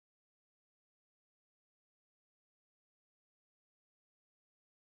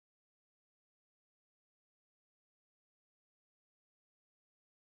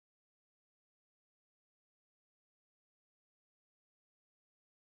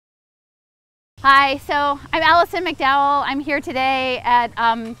Hi, so I'm Allison McDowell. I'm here today at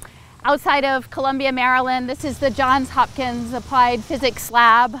outside of Columbia, Maryland. This is the Johns Hopkins Applied Physics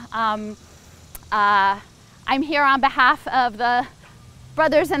Lab. I'm here on behalf of the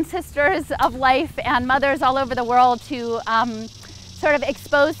brothers and sisters of life and mothers all over the world to sort of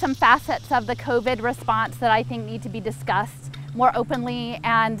expose some facets of the COVID response that I think need to be discussed more openly.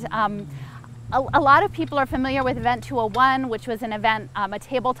 And a lot of people are familiar with Event 201, which was an event, a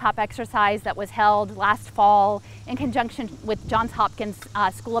tabletop exercise that was held last fall in conjunction with Johns Hopkins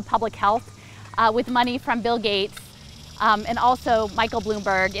School of Public Health with money from Bill Gates and also Michael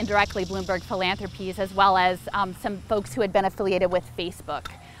Bloomberg, indirectly Bloomberg Philanthropies, as well as some folks who had been affiliated with Facebook.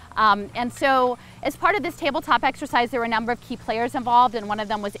 And so as part of this tabletop exercise, there were a number of key players involved, and one of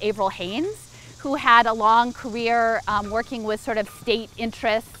them was Avril Haines, who had a long career working with sort of state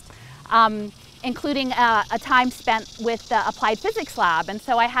interests, including a time spent with the Applied Physics Lab. And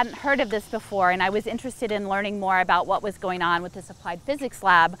so I hadn't heard of this before, and I was interested in learning more about what was going on with this Applied Physics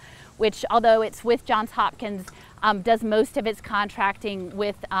Lab, which, although it's with Johns Hopkins, does most of its contracting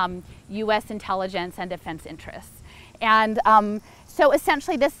with US intelligence and defense interests. And so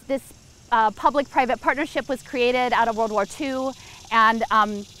essentially this public-private partnership was created out of World War II, and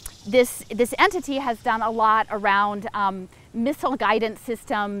this entity has done a lot around missile guidance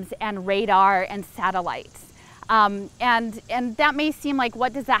systems and radar and satellites. And that may seem like,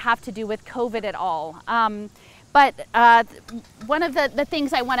 what does that have to do with COVID at all? But one of the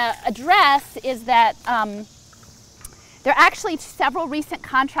things I want to address is that there are actually several recent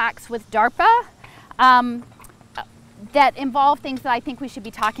contracts with DARPA that involve things that I think we should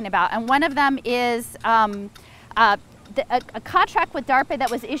be talking about. And one of them is a contract with DARPA that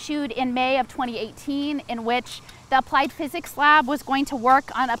was issued in May of 2018, in which the Applied Physics Lab was going to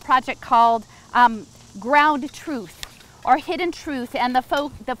work on a project called Ground Truth, or Hidden Truth, and the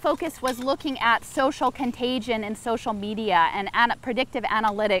focus was looking at social contagion in social media and predictive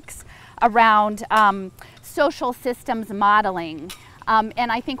analytics around social systems modeling. And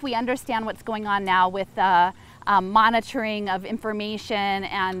I think we understand what's going on now with monitoring of information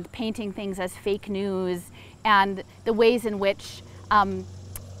and painting things as fake news, and the ways in which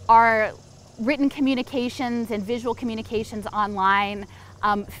our written communications and visual communications online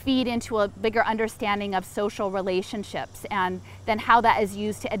feed into a bigger understanding of social relationships, and then how that is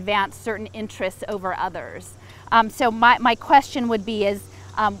used to advance certain interests over others. So my question would be is,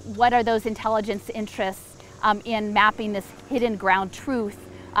 what are those intelligence interests in mapping this hidden ground truth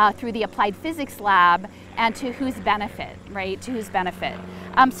through the Applied Physics Lab, and to whose benefit, right? To whose benefit?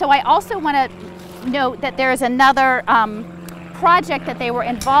 So I also want to note that there's another project that they were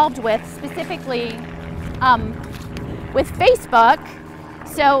involved with, specifically with Facebook.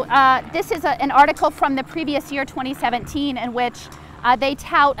 So this is an article from the previous year, 2017, in which they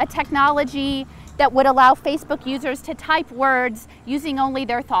tout a technology that would allow Facebook users to type words using only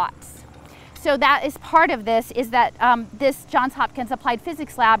their thoughts. So that is part of this, is that this Johns Hopkins Applied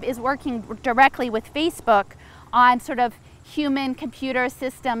Physics Lab is working directly with Facebook on sort of human computer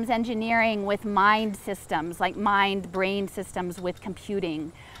systems engineering with mind systems, like mind-brain systems with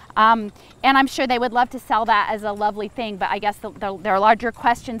computing. And I'm sure they would love to sell that as a lovely thing, but I guess there are larger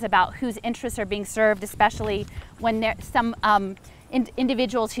questions about whose interests are being served, especially when there some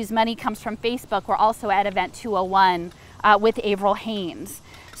individuals whose money comes from Facebook were also at Event 201 with Avril Haines.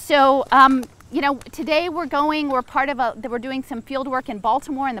 So, you know, today we're doing some field work in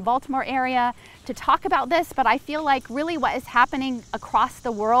Baltimore, in the Baltimore area, to talk about this, but I feel like really what is happening across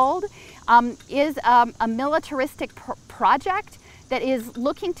the world is a militaristic project that is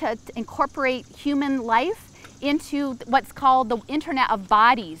looking to incorporate human life into what's called the Internet of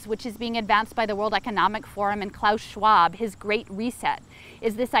Bodies, which is being advanced by the World Economic Forum and Klaus Schwab. His Great Reset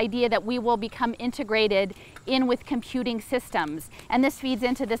is this idea that we will become integrated in with computing systems. And this feeds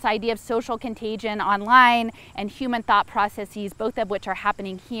into this idea of social contagion online and human thought processes, both of which are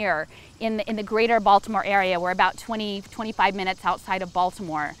happening here in the greater Baltimore area. We're about 25 minutes outside of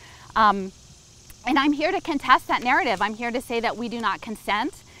Baltimore. And I'm here to contest that narrative. I'm here to say that we do not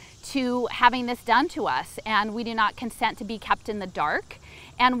consent to having this done to us, and we do not consent to be kept in the dark,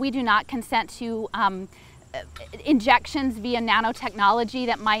 and we do not consent to injections via nanotechnology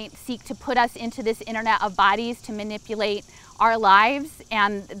that might seek to put us into this Internet of Bodies to manipulate our lives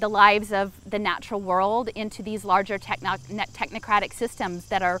and the lives of the natural world into these larger technocratic systems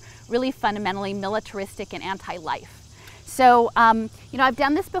that are really fundamentally militaristic and anti-life. So, you know, I've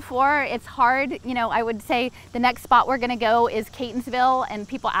done this before. It's hard. You know, I would say the next spot we're going to go is Catonsville, and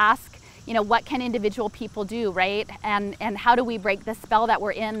people ask, you know, what can individual people do, right? And how do we break the spell that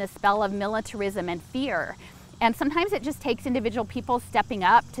we're in, the spell of militarism and fear? And sometimes it just takes individual people stepping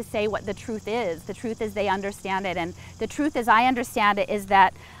up to say what the truth is. The truth is they understand it. And the truth as I understand it is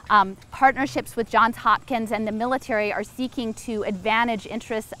that partnerships with Johns Hopkins and the military are seeking to advantage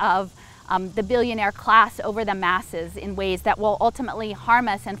interests of the billionaire class over the masses in ways that will ultimately harm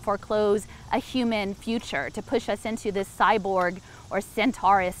us and foreclose a human future, to push us into this cyborg or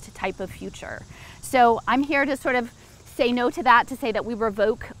centaurist type of future. So I'm here to sort of say no to that, to say that we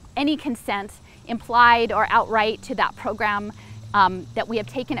revoke any consent, implied or outright, to that program, that we have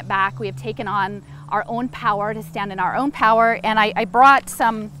taken it back. We have taken on our own power, to stand in our own power. And I brought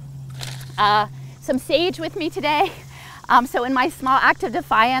some sage with me today. So in my small act of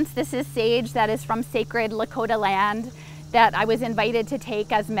defiance, this is sage that is from sacred Lakota land that I was invited to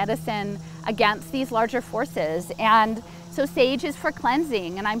take as medicine against these larger forces. And so sage is for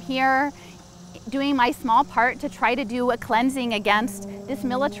cleansing, and I'm here doing my small part to try to do a cleansing against this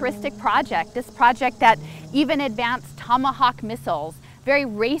militaristic project, this project that even advanced Tomahawk missiles, very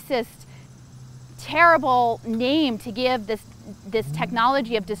racist, terrible name to give this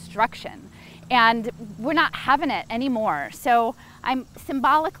technology of destruction. And we're not having it anymore. So I'm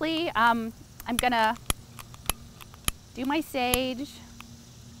symbolically, I'm gonna do my sage.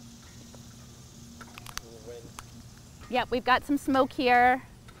 Yep, we've got some smoke here.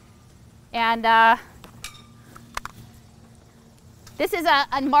 And this is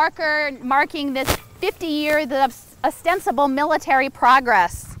a marker marking this 50 years of ostensible military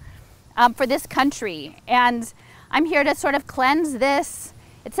progress for this country. And I'm here to sort of cleanse this.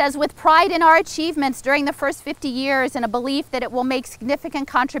 It says, with pride in our achievements during the first 50 years and a belief that it will make significant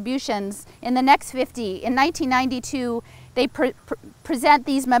contributions in the next 50, in 1992, they present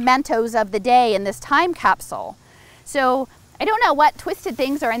these mementos of the day in this time capsule. So I don't know what twisted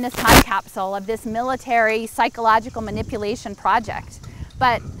things are in this time capsule of this military psychological manipulation project,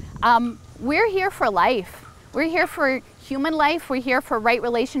 but we're here for life. We're here for human life. We're here for right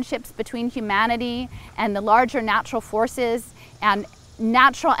relationships between humanity and the larger natural forces and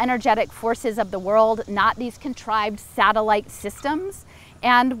natural energetic forces of the world, not these contrived satellite systems.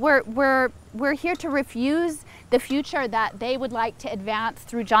 And we're here to refuse the future that they would like to advance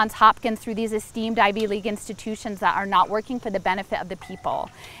through Johns Hopkins, through these esteemed Ivy League institutions that are not working for the benefit of the people.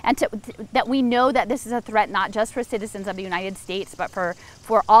 And that we know that this is a threat not just for citizens of the United States, but for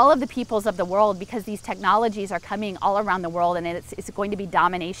all of the peoples of the world, because these technologies are coming all around the world, and it's going to be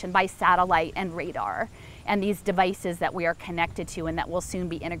domination by satellite and radar and these devices that we are connected to and that will soon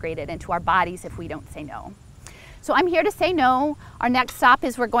be integrated into our bodies if we don't say no. So I'm here to say no. Our next stop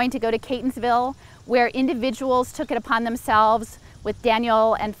is we're going to go to Catonsville, where individuals took it upon themselves with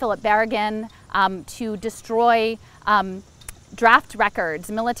Daniel and Philip Berrigan to destroy draft records,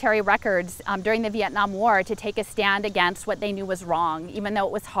 military records during the Vietnam War, to take a stand against what they knew was wrong, even though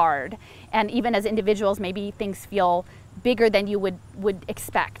it was hard. And even as individuals, maybe things feel bigger than you would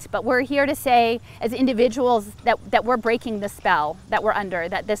expect. But we're here to say, as individuals, that we're breaking the spell that we're under,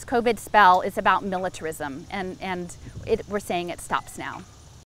 that this COVID spell is about militarism, and we're saying it stops now.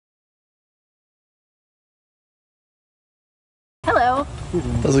 Hello.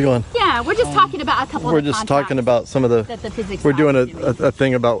 How's it going? Yeah, we're just talking about a couple of We're just talking about some of the physics. We're doing a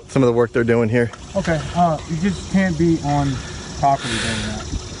thing about some of the work they're doing here. Okay, you just can't be on property doing that.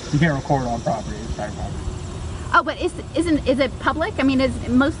 You can't record on property, it's private property. Oh, but is it public? I mean,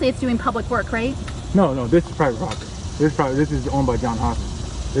 mostly it's doing public work, right? No, this is private property. This is owned by John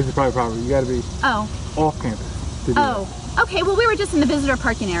Hopkins. This is private property. You got to be off campus to do that. Okay. Well, we were just in the visitor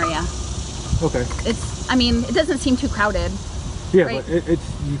parking area. Okay. I mean, it doesn't seem too crowded. Yeah, right? but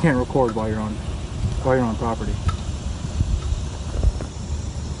you can't record while you're on property.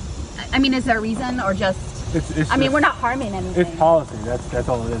 I mean, is there a reason, or just? I mean, we're not harming anything. It's policy. That's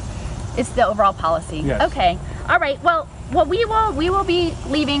all it is. It's the overall policy. Yes. Okay. All right. Well, we will be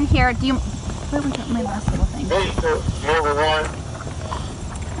leaving here. Do you? Where was my last little thing?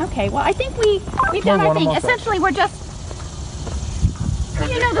 Okay. Well, I think we've done our thing. Essentially, we're just,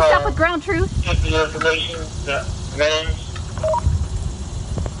 you know, the stuff with ground truth.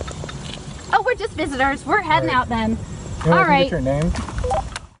 Oh, we're just visitors. We're heading out then. All right. Get your name.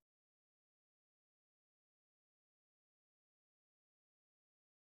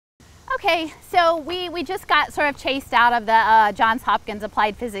 Okay, so we just got sort of chased out of the Johns Hopkins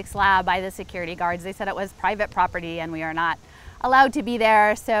Applied Physics Lab by the security guards. They said it was private property and we are not allowed to be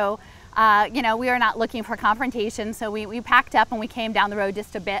there. So, you know, we are not looking for confrontation. So we packed up and we came down the road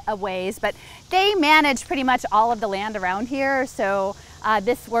just a bit of ways. But they manage pretty much all of the land around here. So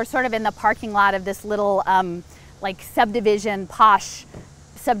we're sort of in the parking lot of this little like subdivision, posh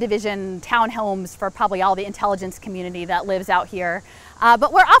subdivision townhomes for probably all the intelligence community that lives out here.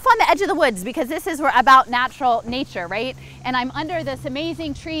 But we're off on the edge of the woods because this is about nature, right? And I'm under this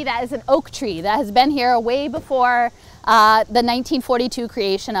amazing tree that is an oak tree that has been here way before the 1942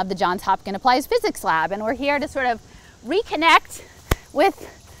 creation of the Johns Hopkins Applied Physics Lab. And we're here to sort of reconnect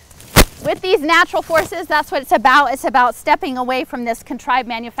with these natural forces. That's what it's about. It's about stepping away from this contrived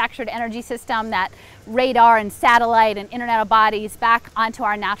manufactured energy system, that radar and satellite and Internet of Bodies, back onto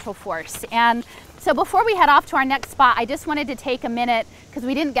our natural force. And so before we head off to our next spot, I just wanted to take a minute, because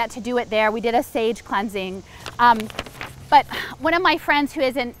we didn't get to do it there. We did a sage cleansing. But one of my friends who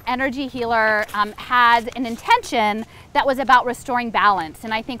is an energy healer had an intention that was about restoring balance.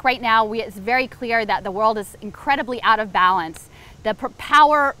 And I think right now it's very clear that the world is incredibly out of balance. The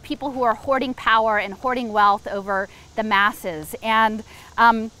people who are hoarding power and hoarding wealth over the masses. And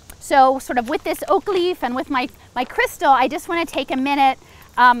so sort of with this oak leaf and with my crystal, I just want to take a minute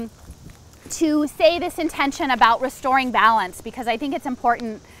to say this intention about restoring balance, because I think it's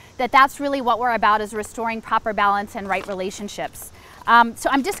important that that's really what we're about, is restoring proper balance and right relationships. So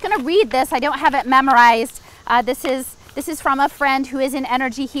I'm just going to read this. I don't have it memorized. This is from a friend who is in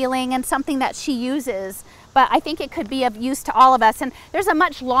energy healing and something that she uses, but I think it could be of use to all of us. And there's a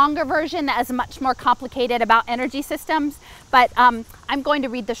much longer version that is much more complicated about energy systems, but I'm going to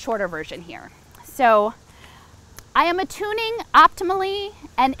read the shorter version here. So, I am attuning optimally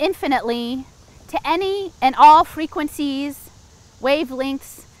and infinitely to any and all frequencies,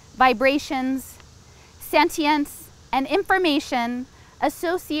 wavelengths, vibrations, sentience, and information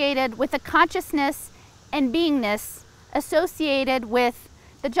associated with the consciousness and beingness associated with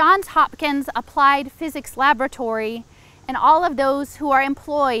the Johns Hopkins Applied Physics Laboratory and all of those who are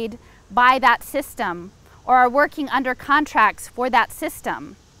employed by that system or are working under contracts for that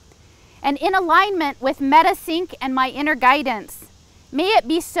system. And in alignment with MetaSync and my inner guidance, may it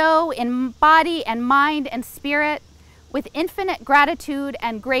be so in body and mind and spirit, with infinite gratitude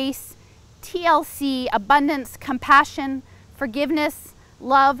and grace, TLC, abundance, compassion, forgiveness,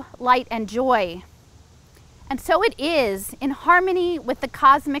 love, light, and joy. And so it is, in harmony with the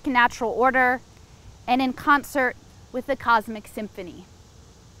cosmic natural order and in concert with the cosmic symphony.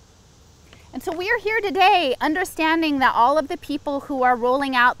 And so we are here today understanding that all of the people who are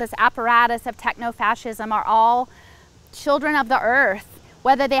rolling out this apparatus of techno-fascism are all children of the earth,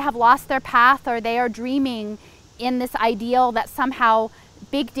 whether they have lost their path or they are dreaming in this ideal that somehow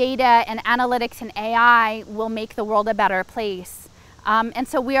big data and analytics and AI will make the world a better place. And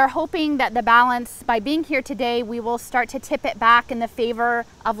so we are hoping that the balance, by being here today, we will start to tip it back in the favor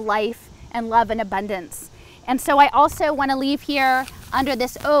of life and love and abundance. And so I also want to leave here under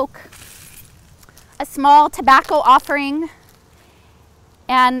this oak a small tobacco offering,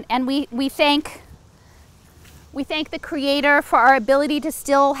 and we thank the Creator for our ability to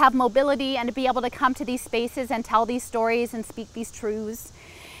still have mobility and to be able to come to these spaces and tell these stories and speak these truths.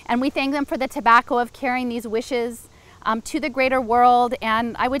 And we thank them for the tobacco of carrying these wishes to the greater world.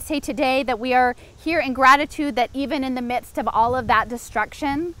 And I would say today that we are here in gratitude that even in the midst of all of that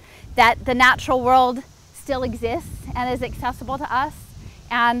destruction, that the natural world still exists and is accessible to us,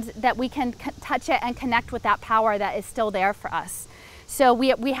 and that we can touch it and connect with that power that is still there for us. So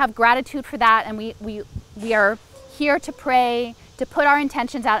we have gratitude for that, and we are here to pray, to put our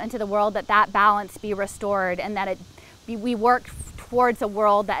intentions out into the world, that balance be restored, and that we work towards a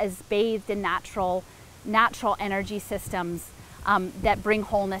world that is bathed in natural energy systems that bring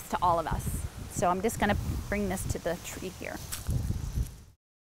wholeness to all of us. So I'm just gonna bring this to the tree here.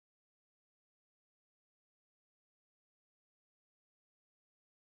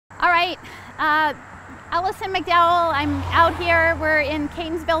 All right, Allison McDowell, I'm out here. We're in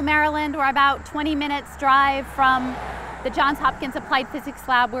Catonsville, Maryland. We're about 20 minutes drive from the Johns Hopkins Applied Physics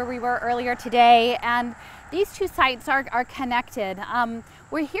Lab where we were earlier today. And these two sites are connected.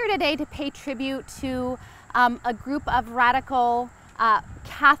 We're here today to pay tribute to a group of radical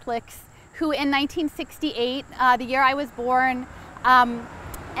Catholics who in 1968, the year I was born,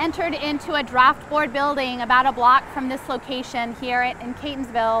 entered into a draft board building about a block from this location here in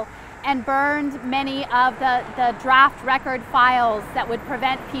Catonsville and burned many of the draft record files that would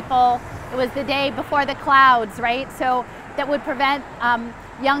prevent people, it was the day before the clouds, right? So that would prevent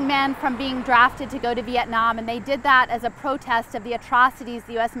young men from being drafted to go to Vietnam. And they did that as a protest of the atrocities,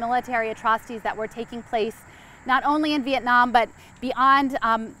 the US military atrocities that were taking place, not only in Vietnam, but beyond.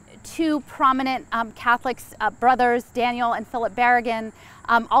 Two prominent Catholics, brothers, Daniel and Philip Berrigan,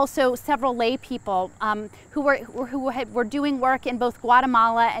 also several lay people who were doing work in both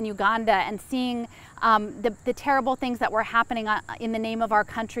Guatemala and Uganda and seeing the terrible things that were happening in the name of our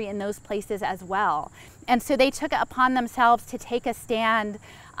country in those places as well. And so they took it upon themselves to take a stand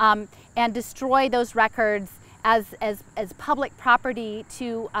and destroy those records as public property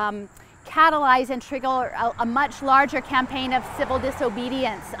to catalyze and trigger a much larger campaign of civil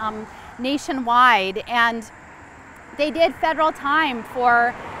disobedience nationwide. And they did federal time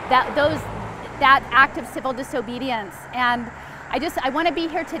for that act of civil disobedience. And I want to be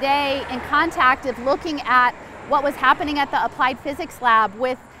here today in contact of looking at what was happening at the Applied Physics Lab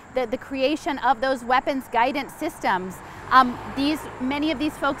with the creation of those weapons guidance systems. Many of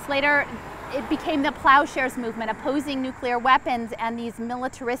these folks later, it became the plowshares movement, opposing nuclear weapons and these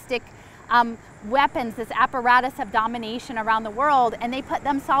militaristic weapons, this apparatus of domination around the world. And they put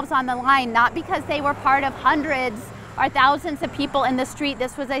themselves on the line, not because they were part of hundreds or thousands of people in the street.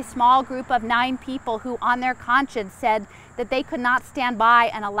 This was a small group of 9 people who on their conscience said that they could not stand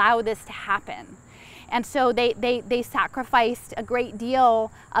by and allow this to happen. And so they sacrificed a great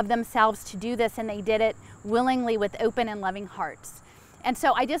deal of themselves to do this, and they did it willingly with open and loving hearts. And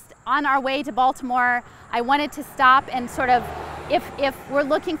so on our way to Baltimore, I wanted to stop and sort of, if we're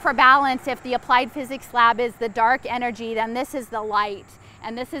looking for balance, if the Applied Physics Lab is the dark energy, then this is the light.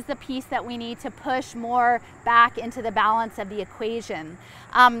 And this is the piece that we need to push more back into the balance of the equation.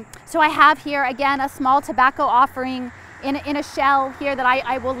 So I have here, again, a small tobacco offering in a shell here that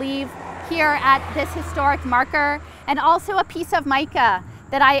I will leave here at this historic marker, and also a piece of mica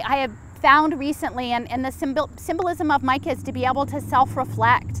that I have found recently. And the symbolism of mica is to be able to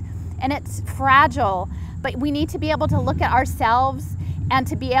self-reflect. And it's fragile, but we need to be able to look at ourselves and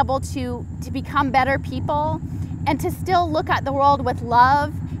to be able to become better people, and to still look at the world with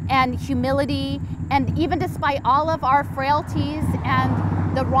love and humility. And even despite all of our frailties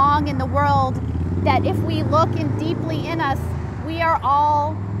and the wrong in the world, that if we look deeply in us, we are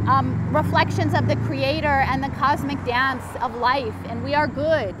all reflections of the Creator and the cosmic dance of life, and we are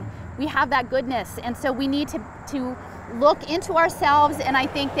good. We have that goodness, and so we need to look into ourselves. And I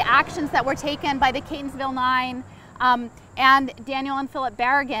think the actions that were taken by the Catonsville 9 and Daniel and Philip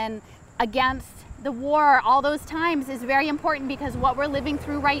Berrigan against the war all those times is very important, because what we're living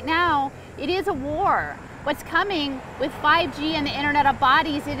through right now, it is a war. What's coming with 5G and the Internet of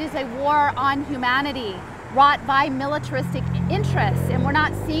Bodies, it is a war on humanity wrought by militaristic interests. And we're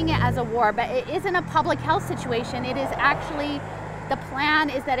not seeing it as a war, but it isn't a public health situation. It is actually, the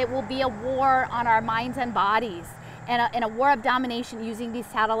plan is that it will be a war on our minds and bodies, and a war of domination using these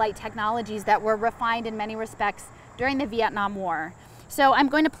satellite technologies that were refined in many respects during the Vietnam War. So I'm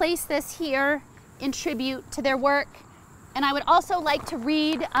going to place this here in tribute to their work. And I would also like to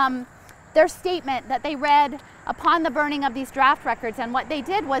read their statement that they read upon the burning of these draft records. And what they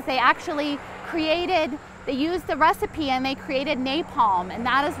did was they actually they used the recipe and they created napalm, and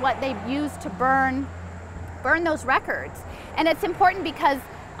that is what they used to burn those records. And it's important because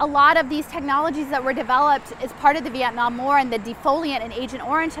a lot of these technologies that were developed as part of the Vietnam War, and the defoliant and Agent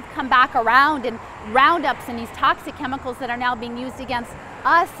Orange, have come back around, and Roundups and these toxic chemicals that are now being used against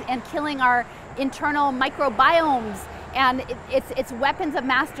us and killing our internal microbiomes, and it's weapons of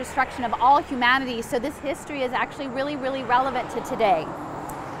mass destruction of all humanity. So this history is actually really, really relevant to today.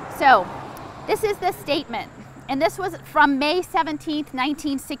 So this is the statement, and this was from May 17th,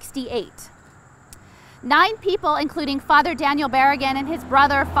 1968. 9 people, including Father Daniel Berrigan and his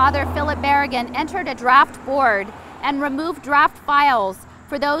brother, Father Philip Berrigan, entered a draft board and removed draft files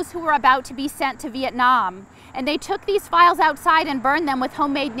for those who were about to be sent to Vietnam. And they took these files outside and burned them with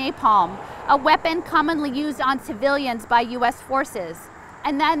homemade napalm, a weapon commonly used on civilians by U.S. forces.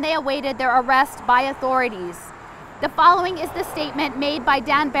 And then they awaited their arrest by authorities. The following is the statement made by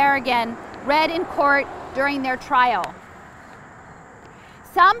Dan Berrigan, read in court during their trial.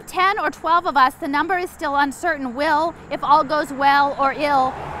 Some 10 or 12 of us, the number is still uncertain, will, if all goes well or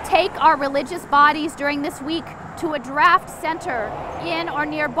ill, take our religious bodies during this week to a draft center in or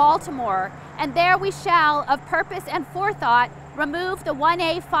near Baltimore, and there we shall, of purpose and forethought, remove the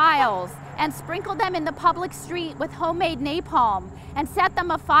 1A files and sprinkle them in the public street with homemade napalm and set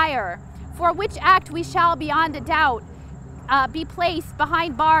them afire, for which act we shall beyond a doubt be placed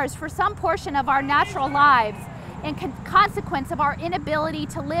behind bars for some portion of our natural lives, in consequence of our inability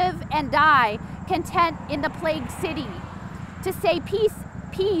to live and die content in the plagued city, to say peace,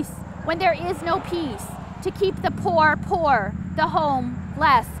 peace, when there is no peace, to keep the poor poor, the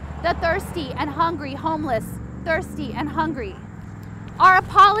homeless, the thirsty and hungry homeless, thirsty and hungry. Our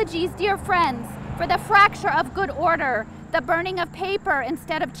apologies, dear friends, for the fracture of good order, the burning of paper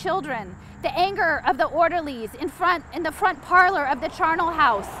instead of children, the anger of the orderlies in the front parlor of the charnel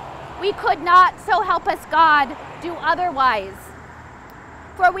house. We could not, so help us God, do otherwise.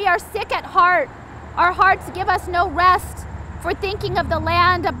 For we are sick at heart Our hearts give us no rest for thinking of the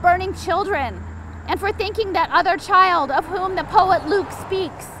land of burning children, and for thinking that other child of whom the poet Luke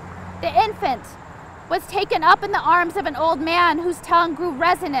speaks, the infant, was taken up in the arms of an old man whose tongue grew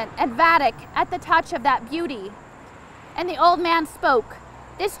resonant and vatic at the touch of that beauty. And the old man spoke,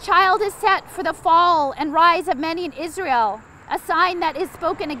 "This child is set for the fall and rise of many in Israel, a sign that is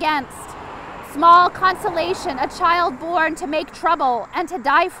spoken against. Small consolation, a child born to make trouble and to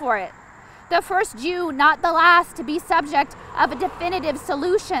die for it. The first Jew, not the last, to be subject of a definitive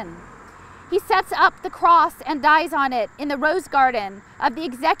solution. He sets up the cross and dies on it in the Rose Garden of the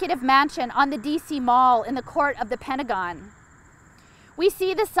Executive Mansion on the DC Mall in the court of the Pentagon. We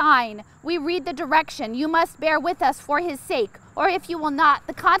see the sign, we read the direction, you must bear with us for his sake, or if you will not,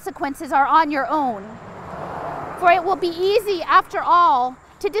 the consequences are on your own. For it will be easy, after all,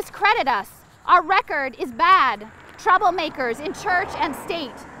 to discredit us. Our record is bad. Troublemakers in church and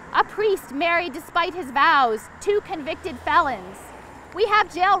state. A priest married despite his vows. 2 convicted felons. We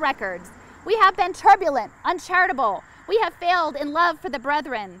have jail records. We have been turbulent, uncharitable. We have failed in love for the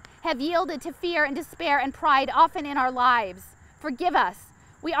brethren, have yielded to fear and despair and pride often in our lives. Forgive us.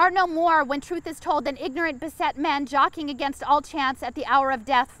 We are no more, when truth is told, than ignorant, beset men jockeying against all chance at the hour of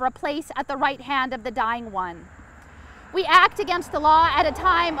death for a place at the right hand of the dying one. We act against the law at a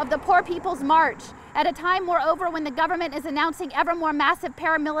time of the poor people's march, at a time, moreover, when the government is announcing ever more massive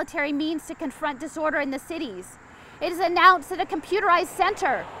paramilitary means to confront disorder in the cities. It is announced that a computerized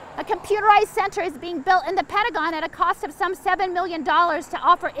center is being built in the Pentagon at a cost of some $7 million to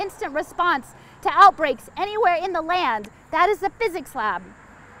offer instant response to outbreaks anywhere in the land. That is the physics lab.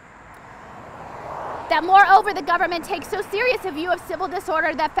 That moreover, the government takes so serious a view of civil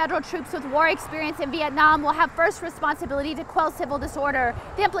disorder that federal troops with war experience in Vietnam will have first responsibility to quell civil disorder.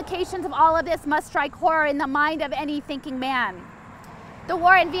 The implications of all of this must strike horror in the mind of any thinking man. The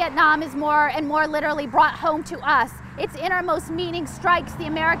war in Vietnam is more and more literally brought home to us. Its innermost meaning strikes the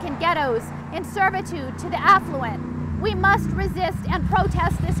American ghettos in servitude to the affluent. We must resist and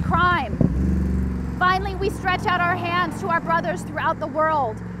protest this crime. Finally, we stretch out our hands to our brothers throughout the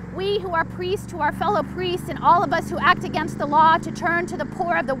world. We who are priests, to our fellow priests, and all of us who act against the law, to turn to the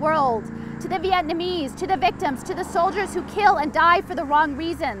poor of the world, to the Vietnamese, to the victims, to the soldiers who kill and die for the wrong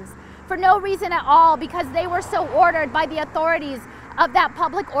reasons, for no reason at all, because they were so ordered by the authorities of that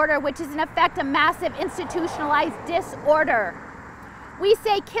public order, which is in effect a massive institutionalized disorder. We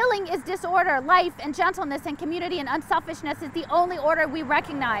say killing is disorder, life and gentleness and community and unselfishness is the only order we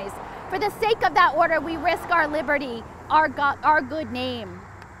recognize. For the sake of that order, we risk our liberty, our good name.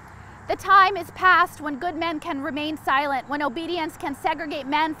 The time is past when good men can remain silent, when obedience can segregate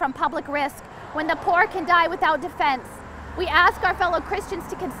men from public risk, when the poor can die without defense. We ask our fellow Christians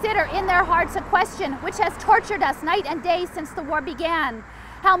to consider in their hearts a question which has tortured us night and day since the war began.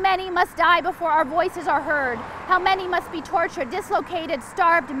 How many must die before our voices are heard? How many must be tortured, dislocated,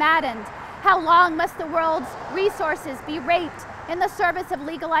 starved, maddened? How long must the world's resources be raped in the service of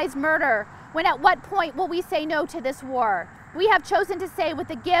legalized murder? When at what point will we say no to this war? We have chosen to say, with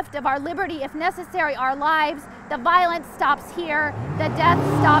the gift of our liberty, if necessary, our lives, the violence stops here, the death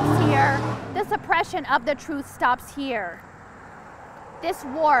stops here, the suppression of the truth stops here. This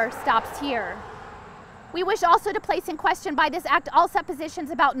war stops here. We wish also to place in question by this act all suppositions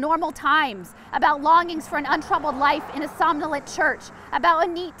about normal times, about longings for an untroubled life in a somnolent church, about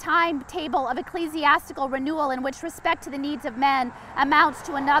a neat timetable of ecclesiastical renewal in which respect to the needs of men amounts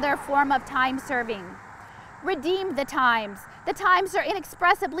to another form of time serving. Redeem the times. The times are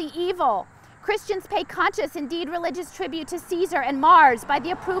inexpressibly evil. Christians pay conscious, indeed religious tribute to Caesar and Mars by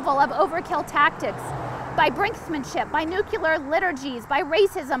the approval of overkill tactics, by brinksmanship, by nuclear liturgies, by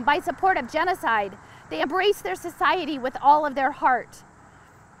racism, by support of genocide. They embrace their society with all of their heart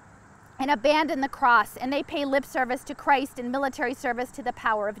and abandon the cross, and they pay lip service to Christ and military service to the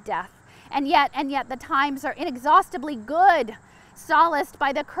power of death. And yet the times are inexhaustibly good. Solaced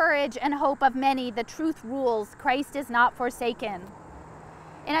by the courage and hope of many, the truth rules. Christ is not forsaken.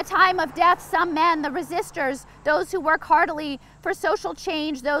 In a time of death, some men, the resistors, those who work heartily for social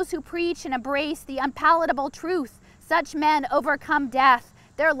change, those who preach and embrace the unpalatable truth, such men overcome death.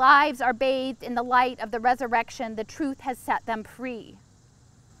 Their lives are bathed in the light of the resurrection. The truth has set them free.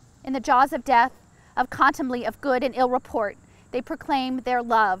 In the jaws of death, of contumely, of good and ill report, they proclaim their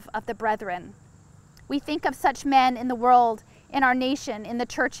love of the brethren. We think of such men in the world, in our nation, in the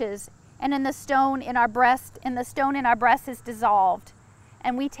churches, and in the stone in our breast, is dissolved,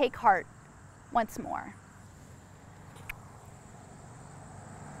 and we take heart once more.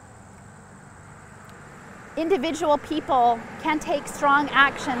 Individual people can take strong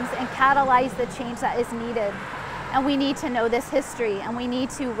actions and catalyze the change that is needed. and we need to know this history, and we need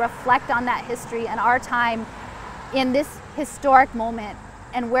to reflect on that history and our time in this historic moment,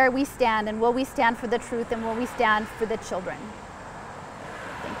 and where we stand, and will we stand for the truth, and will we stand for the children.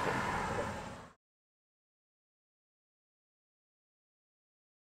 Thank you.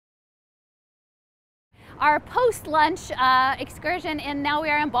 Our post-lunch excursion, and now we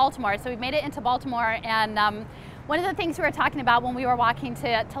are in Baltimore. So we've made it into Baltimore, and one of the things we were talking about when we were walking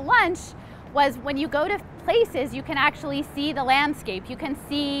to lunch was when you go to places, you can actually see the landscape. You can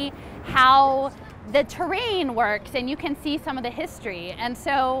see how the terrain works, and you can see some of the history. And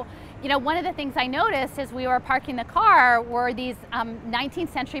so, you know, one of the things I noticed as we were parking the car were these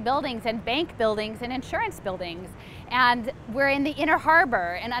 19th century buildings and bank buildings and insurance buildings. And we're in the Inner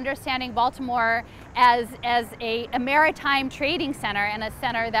Harbor, and understanding Baltimore as a maritime trading center, and a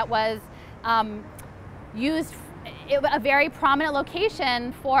center that was used, a very prominent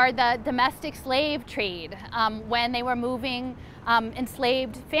location for the domestic slave trade when they were moving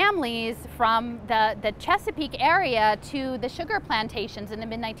enslaved families from the Chesapeake area to the sugar plantations in the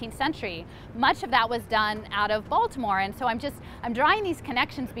mid-19th century. Much of that was done out of Baltimore, and so I'm drawing these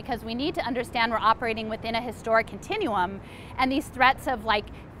connections because we need to understand we're operating within a historic continuum, and these threats of like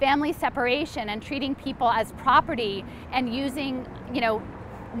family separation and treating people as property and using, you know,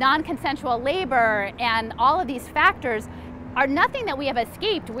 non-consensual labor and all of these factors are nothing that we have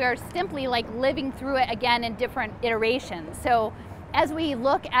escaped. We're simply like living through it again in different iterations. So as we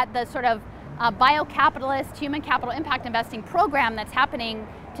look at the sort of biocapitalist human capital impact investing program that's happening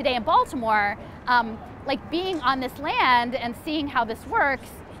today in Baltimore, like being on this land and seeing how this works,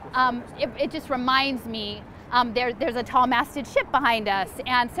 it just reminds me there's a tall masted ship behind us.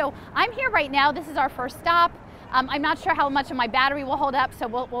 And so I'm here right now. This is our first stop. I'm not sure how much of my battery will hold up, so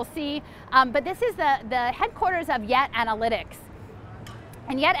we'll see. But this is the headquarters of Yet Analytics.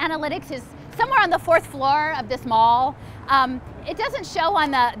 And Yet Analytics is somewhere on the 4th floor of this mall. It doesn't show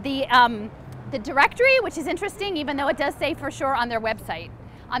on the directory, which is interesting, even though it does say for sure on their website.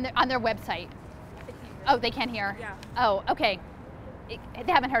 On their website. Oh, they can't hear? Yeah. Oh, okay.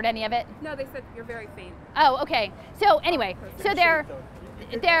 They haven't heard any of it? No, they said you're very faint. Oh, okay. So anyway, so they're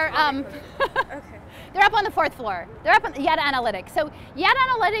Okay. they're up on the 4th floor. They're up on Yet Analytics. So Yet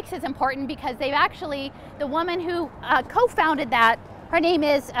Analytics is important because they've actually, the woman who co-founded that, her name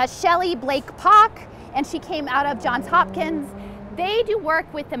is Shelley Blake Pock, and she came out of Johns Hopkins. They do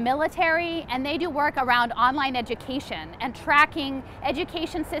work with the military, and they do work around online education and tracking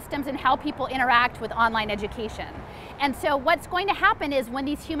education systems and how people interact with online education. And so what's going to happen is when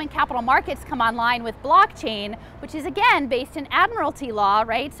these human capital markets come online with blockchain, which is again based in admiralty law,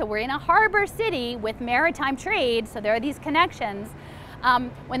 right? So we're in a harbor city with maritime trade, so there are these connections.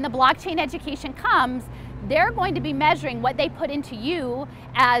 When the blockchain education comes, they're going to be measuring what they put into you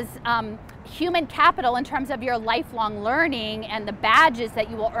as human capital in terms of your lifelong learning and the badges that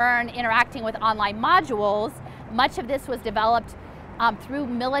you will earn interacting with online modules. Much of this was developed through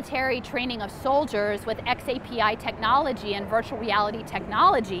military training of soldiers with XAPI technology and virtual reality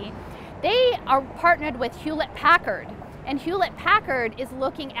technology. They are partnered with Hewlett-Packard, and Hewlett-Packard is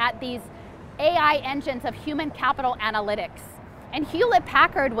looking at these AI engines of human capital analytics. And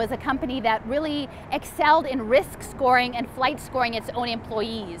Hewlett-Packard was a company that really excelled in risk scoring and flight scoring its own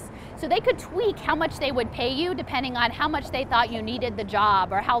employees. So they could tweak how much they would pay you depending on how much they thought you needed the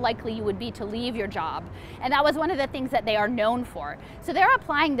job or how likely you would be to leave your job. And that was one of the things that they are known for. So they're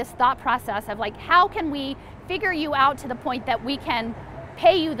applying this thought process of like, how can we figure you out to the point that we can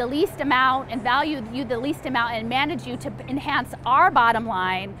pay you the least amount and value you the least amount and manage you to enhance our bottom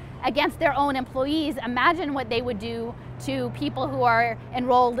line against their own employees. Imagine what they would do to people who are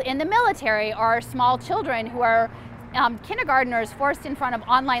enrolled in the military or small children who are kindergartners forced in front of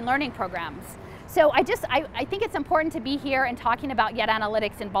online learning programs. So I think it's important to be here and talking about Yet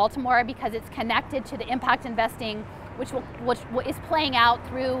Analytics in Baltimore because it's connected to the impact investing which is playing out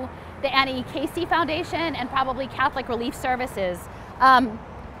through the Annie E. Casey Foundation and probably Catholic Relief Services.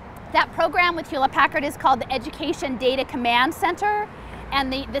 That program with Hewlett-Packard is called the Education Data Command Center.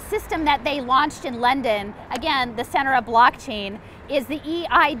 And the system that they launched in London, again, the center of blockchain, is the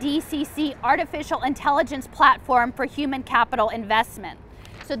EIDCC Artificial Intelligence Platform for Human Capital Investment.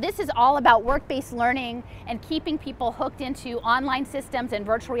 So this is all about work-based learning and keeping people hooked into online systems and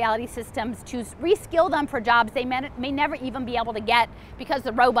virtual reality systems to reskill them for jobs they may never even be able to get because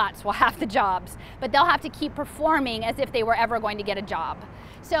the robots will have the jobs, but they'll have to keep performing as if they were ever going to get a job.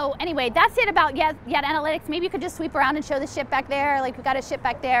 So anyway, that's it about Yet Analytics. Maybe you could just sweep around and show the ship back there. Like we've got a ship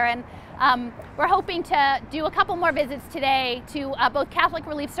back there, and we're hoping to do a couple more visits today to both Catholic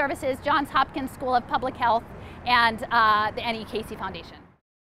Relief Services, Johns Hopkins School of Public Health, and the Annie E. Casey Foundation.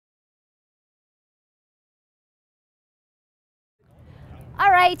 All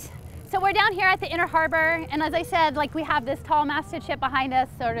right, so we're down here at the Inner Harbor, and as I said, like, we have this tall masted ship behind us,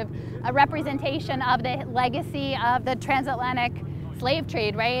 sort of a representation of the legacy of the transatlantic slave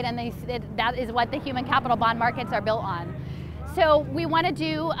trade, right? And that is what the human capital bond markets are built on. So we want to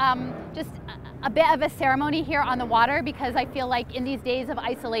do just a bit of a ceremony here on the water, because I feel like in these days of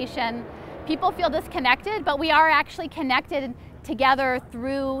isolation, people feel disconnected, but we are actually connected together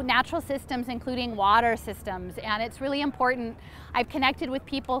through natural systems, including water systems, and it's really important. I've connected with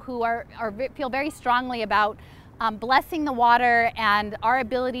people who feel very strongly about blessing the water and our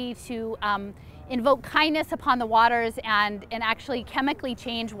ability to invoke kindness upon the waters and actually chemically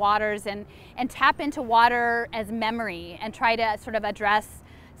change waters and tap into water as memory and try to sort of address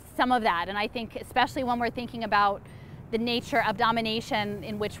some of that. And I think especially when we're thinking about the nature of domination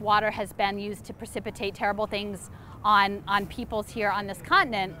in which water has been used to precipitate terrible things on peoples here on this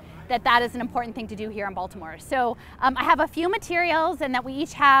continent, that is an important thing to do here in Baltimore. So I have a few materials, and that we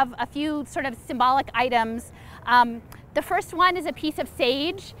each have a few sort of symbolic items. The first one is a piece of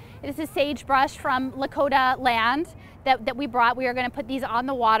sage. It is a sagebrush from Lakota land that we brought. We are going to put these on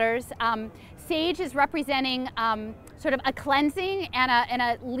the waters. Sage is representing sort of a cleansing and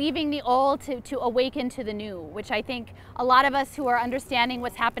a leaving the old to awaken to the new, which I think a lot of us who are understanding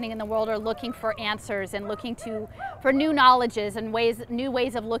what's happening in the world are looking for answers and looking for new knowledges and new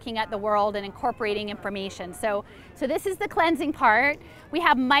ways of looking at the world and incorporating information. So this is the cleansing part. We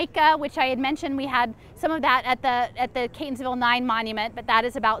have mica, which I had mentioned. We had some of that at the Catonsville 9 monument, but that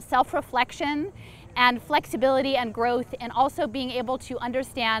is about self-reflection and flexibility and growth, and also being able to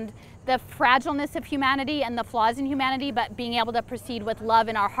understand the fragileness of humanity and the flaws in humanity, but being able to proceed with love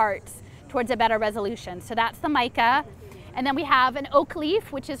in our hearts towards a better resolution. So that's the mica. And then we have an oak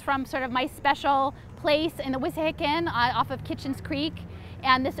leaf, which is from sort of my special place in the Wissahickon off of Kitchens Creek.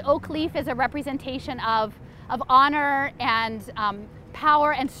 And this oak leaf is a representation of honor and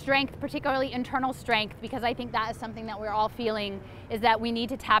power and strength, particularly internal strength, because I think that is something that we're all feeling, is that we need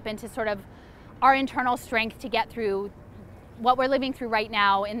to tap into sort of our internal strength to get through what we're living through right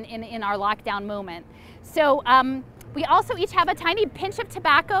now in our lockdown moment. So we also each have a tiny pinch of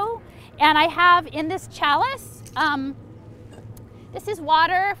tobacco, and I have in this chalice, this is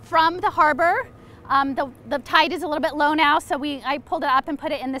water from the harbor. The tide is a little bit low now, so I pulled it up and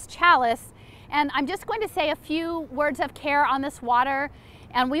put it in this chalice. And I'm just going to say a few words of care on this water,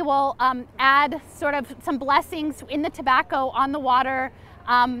 and we will add sort of some blessings in the tobacco on the water.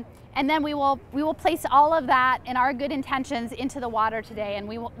 And then we will place all of that and our good intentions into the water today, and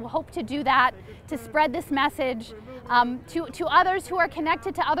we'll hope to do that to spread this message to others who are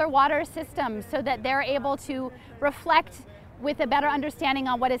connected to other water systems, so that they're able to reflect with a better understanding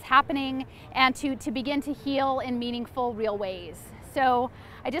on what is happening and to begin to heal in meaningful, real ways. So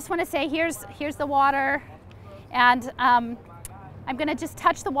I just want to say here's the water, and I'm going to just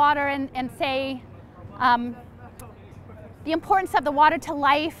touch the water and say the importance of the water to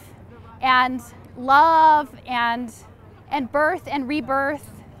life and love and birth and rebirth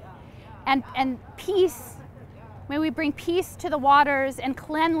and peace. May we bring peace to the waters and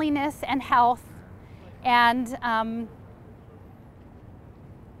cleanliness and health, and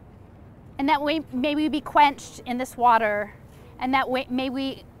that may we be quenched in this water, and that may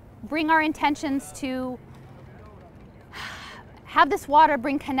we bring our intentions to have this water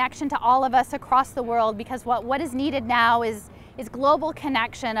bring connection to all of us across the world, because what is needed now is global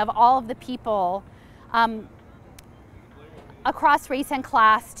connection of all of the people across race and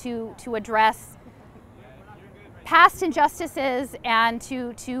class to address past injustices and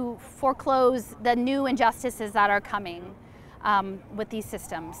to foreclose the new injustices that are coming with these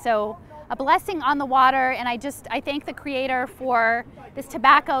systems. So a blessing on the water, and I thank the Creator for this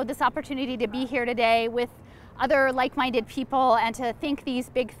tobacco, this opportunity to be here today with other like-minded people, and to think these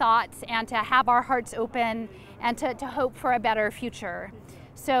big thoughts, and to have our hearts open, and to hope for a better future.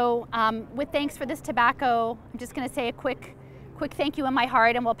 So with thanks for this tobacco, I'm just going to say a quick thank you in my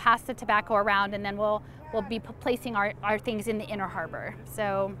heart, and we'll pass the tobacco around, and then we'll be placing our things in the Inner Harbor.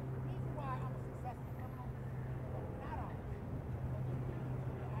 So.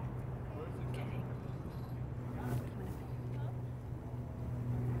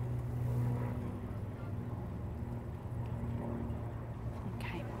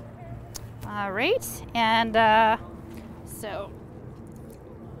 All right, and so,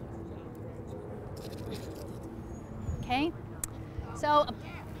 okay, so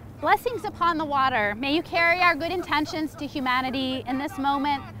blessings upon the water. May you carry our good intentions to humanity in this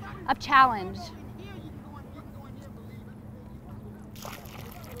moment of challenge.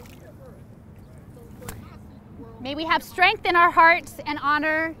 May we have strength in our hearts and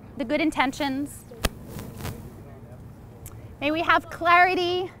honor the good intentions. May we have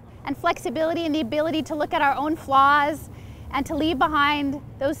clarity and flexibility and the ability to look at our own flaws and to leave behind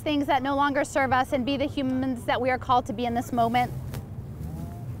those things that no longer serve us and be the humans that we are called to be in this moment.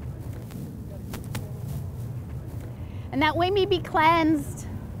 And that we may be cleansed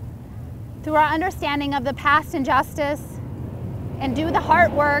through our understanding of the past injustice and do the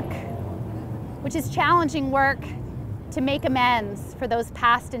hard work, which is challenging work, to make amends for those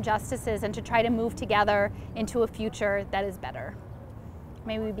past injustices and to try to move together into a future that is better.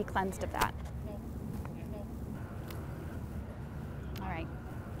 May we be cleansed of that. All right.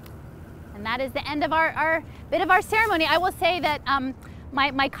 And that is the end of our bit of our ceremony. I will say that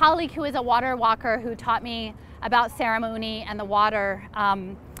my colleague who is a water walker who taught me about ceremony and the water,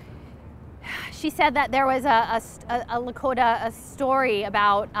 she said that there was a Lakota story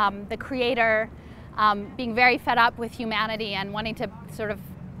about the creator being very fed up with humanity and wanting to sort of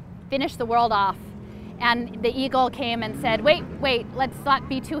finish the world off. And the eagle came and said, wait, let's not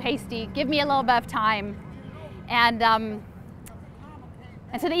be too hasty. Give me a little bit of time. And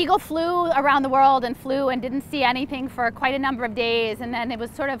so the eagle flew around the world and flew and didn't see anything for quite a number of days. And then it was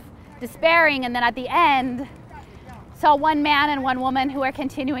sort of despairing. And then at the end, saw one man and one woman who are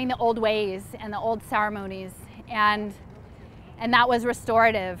continuing the old ways and the old ceremonies. And that was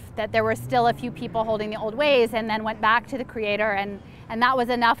restorative, that there were still a few people holding the old ways and then went back to the creator, and that was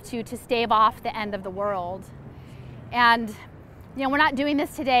enough to stave off the end of the world. And you know, we're not doing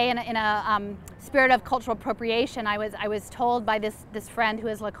this today in a spirit of cultural appropriation. I was told by this friend who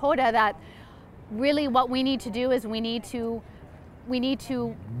is Lakota that really what we need to do is we need to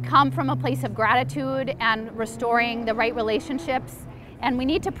come from a place of gratitude and restoring the right relationships. And we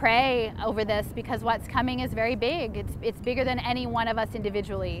need to pray over this because what's coming is very big. It's bigger than any one of us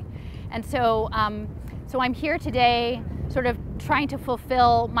individually. And so, so I'm here today sort of trying to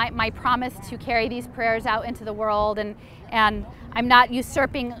fulfill my promise to carry these prayers out into the world. And I'm not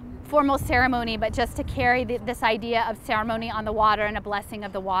usurping formal ceremony, but just to carry this idea of ceremony on the water and a blessing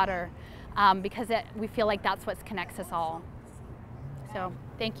of the water, because we feel like that's what connects us all. So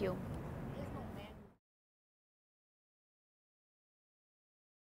thank you.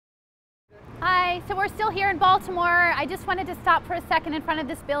 Hi, so we're still here in Baltimore. I just wanted to stop for a second in front of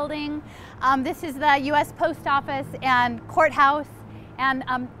this building. This is the U.S. Post Office and courthouse. And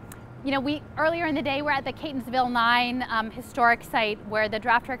you know, earlier in the day we're at the Catonsville 9 historic site where the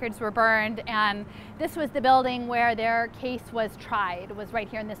draft records were burned, and this was the building where their case was tried. It was right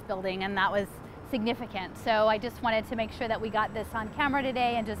here in this building, and that was significant. So I just wanted to make sure that we got this on camera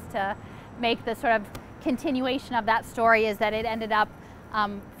today, and just to make the sort of continuation of that story is that it ended up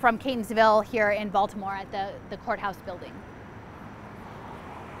from Catonsville here in Baltimore at the courthouse building.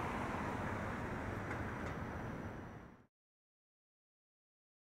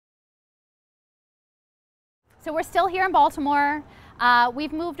 So we're still here in Baltimore.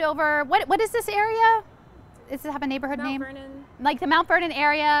 We've moved over, what is this area? Does it have a neighborhood name? Mount Vernon. Like the Mount Vernon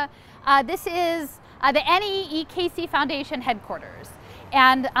area. This is the NEEKC Foundation headquarters.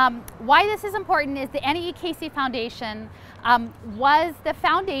 And why this is important is the NEEKC Foundation was the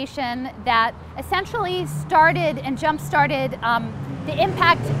foundation that essentially started and jump-started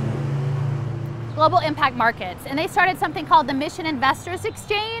the global impact markets. And they started something called the Mission Investors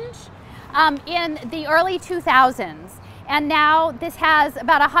Exchange in the early 2000s. And now this has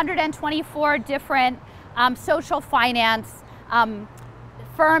about 124 different social finance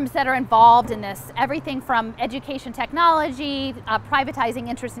firms that are involved in this, everything from education technology, privatizing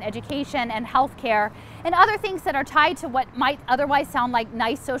interest in education and healthcare, and other things that are tied to what might otherwise sound like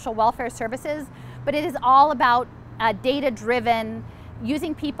nice social welfare services, but it is all about data-driven,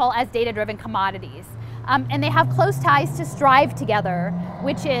 using people as data-driven commodities. And they have close ties to Strive Together,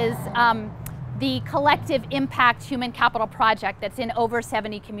 which is the collective impact human capital project that's in over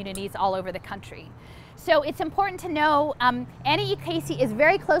 70 communities all over the country. So it's important to know NEEKC is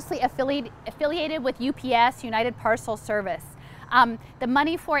very closely affiliated with UPS, United Parcel Service. The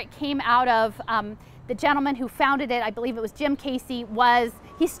money for it came out of the gentleman who founded it, I believe it was Jim Casey,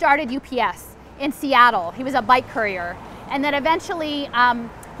 he started UPS in Seattle. He was a bike courier. And then eventually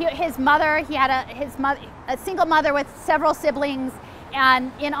his mother, he had a single mother with several siblings,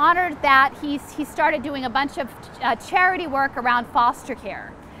 and in honor of that, he started doing a bunch of charity work around foster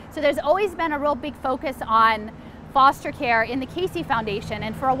care. So there's always been a real big focus on foster care in the Casey Foundation,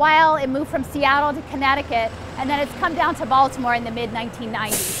 and for a while it moved from Seattle to Connecticut, and then it's come down to Baltimore in the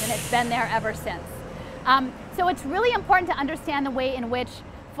mid-1990s, and it's been there ever since. So it's really important to understand the way in which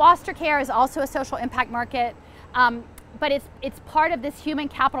foster care is also a social impact market, but it's part of this human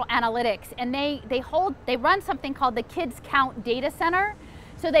capital analytics, and they run something called the Kids Count Data Center.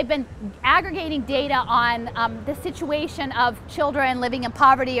 So they've been aggregating data on the situation of children living in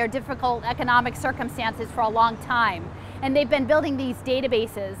poverty or difficult economic circumstances for a long time. And they've been building these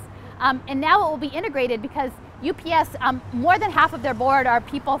databases. And now it will be integrated because UPS, more than half of their board are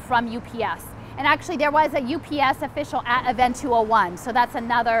people from UPS. And actually there was a UPS official at Event 201, so that's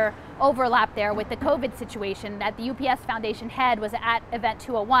another overlap there with the COVID situation, that the UPS Foundation head was at Event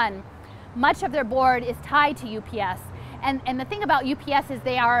 201. Much of their board is tied to UPS. And the thing about UPS is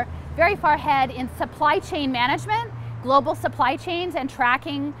they are very far ahead in supply chain management, global supply chains, and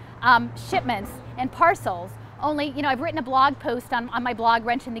tracking shipments and parcels. Only, I've written a blog post on my blog,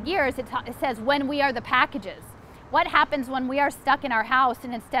 Wrench in the Gears. It says, when we are the packages. What happens when we are stuck in our house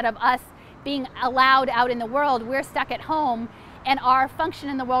and instead of us being allowed out in the world, we're stuck at home and our function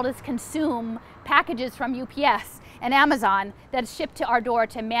in the world is consume packages from UPS and Amazon that is shipped to our door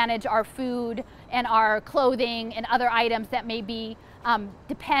to manage our food and our clothing and other items that may be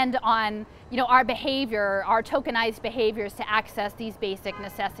depend on our behavior, our tokenized behaviors to access these basic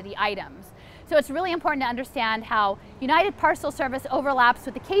necessity items. So it's really important to understand how United Parcel Service overlaps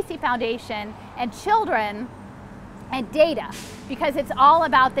with the Casey Foundation and children and data, because it's all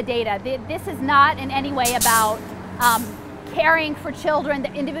about the data. This is not in any way about caring for children,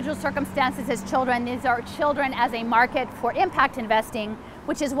 the individual circumstances as children. These are children as a market for impact investing,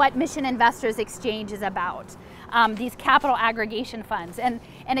 which is what Mission Investors Exchange is about. These capital aggregation funds. And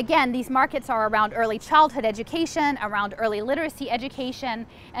again, these markets are around early childhood education, around early literacy education,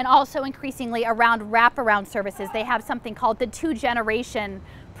 and also increasingly around wraparound services. They have something called the 2-generation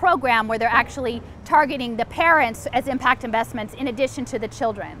program where they're actually targeting the parents as impact investments in addition to the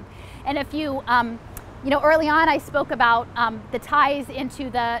children. And if you, early on I spoke about the ties into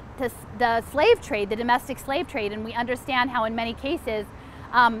the slave trade, the domestic slave trade, and we understand how in many cases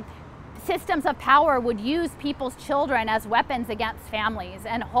systems of power would use people's children as weapons against families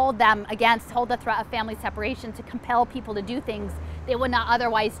and hold the threat of family separation to compel people to do things they would not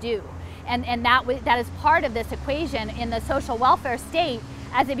otherwise do. And that is part of this equation in the social welfare state.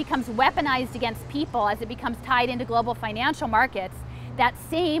 As it becomes weaponized against people, as it becomes tied into global financial markets, that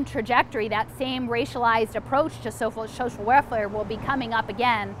same trajectory, that same racialized approach to social welfare will be coming up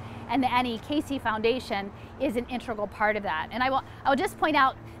again, and the Annie Casey Foundation is an integral part of that. And I will just point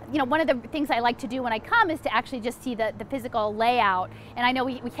out, one of the things I like to do when I come is to actually just see the physical layout. And I know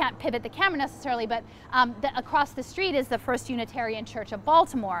we can't pivot the camera necessarily, but across the street is the First Unitarian Church of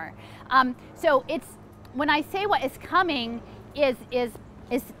Baltimore. So when I say what is coming is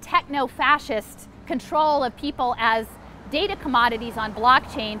techno-fascist control of people as data commodities on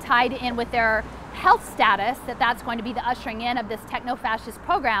blockchain tied in with their health status, that's going to be the ushering in of this techno-fascist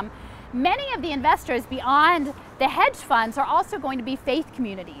program. Many of the investors beyond the hedge funds are also going to be faith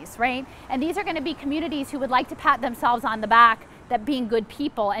communities, right? And these are going to be communities who would like to pat themselves on the back that being good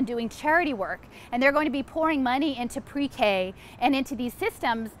people and doing charity work. And they're going to be pouring money into pre-K and into these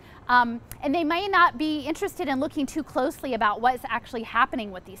systems. And they may not be interested in looking too closely about what's actually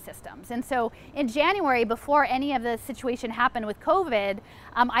happening with these systems. And so in January, before any of the situation happened with COVID,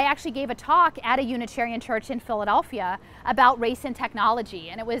 I actually gave a talk at a Unitarian church in Philadelphia about race and technology.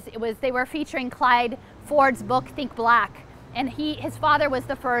 And they were featuring Clyde Ford's book, Think Black. And his father was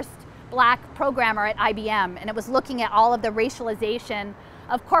the first Black programmer at IBM. And it was looking at all of the racialization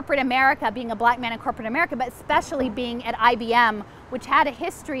of corporate America, being a Black man in corporate America, but especially being at IBM, which had a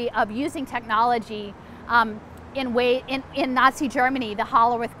history of using technology in Nazi Germany, the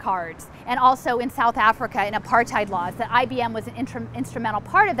Hollerith cards, and also in South Africa in apartheid laws, that IBM was an instrumental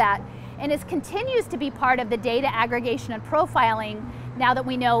part of that, and continues to be part of the data aggregation and profiling now that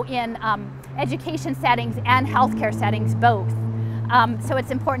we know in education settings and healthcare settings both. So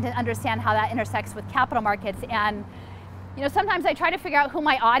it's important to understand how that intersects with capital markets. And sometimes I try to figure out who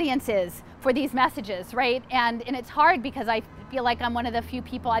my audience is for these messages, right? And it's hard because I feel like I'm one of the few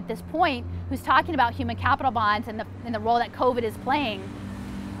people at this point who's talking about human capital bonds and the role that COVID is playing.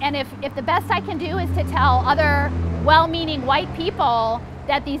 And if the best I can do is to tell other well-meaning white people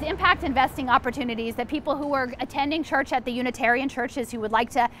that these impact investing opportunities, that people who are attending church at the Unitarian churches who would like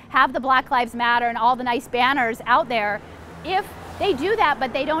to have the Black Lives Matter and all the nice banners out there, if they do that,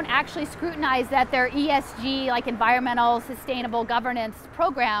 but they don't actually scrutinize that their ESG, like environmental sustainable governance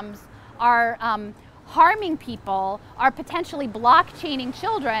programs, are harming people, are potentially blockchaining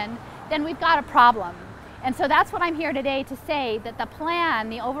children, then we've got a problem. And so that's what I'm here today to say, that the plan,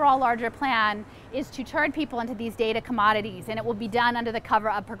 the overall larger plan, is to turn people into these data commodities, and it will be done under the cover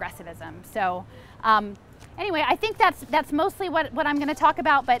of progressivism. So anyway, I think that's mostly what I'm going to talk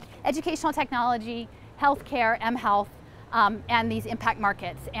about, but educational technology, healthcare, mHealth, and these impact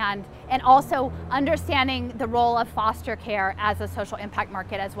markets, and also understanding the role of foster care as a social impact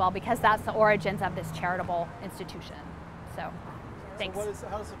market as well, because that's the origins of this charitable institution. So, thanks. So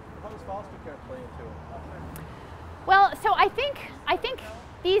how does foster care play into it? Well, so I think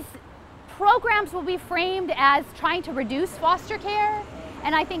these programs will be framed as trying to reduce foster care,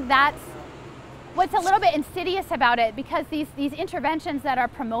 and I think that's what's a little bit insidious about it, because these interventions that are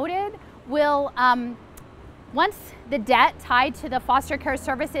promoted will, once the debt tied to the foster care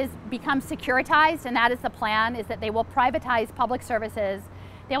services becomes securitized, and that is the plan, is that they will privatize public services,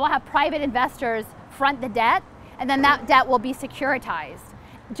 they will have private investors front the debt, and then that debt will be securitized,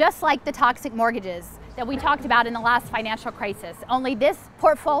 just like the toxic mortgages that we talked about in the last financial crisis. Only this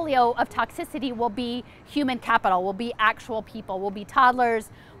portfolio of toxicity will be human capital, will be actual people, will be toddlers,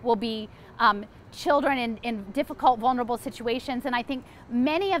 will be children in difficult, vulnerable situations. And I think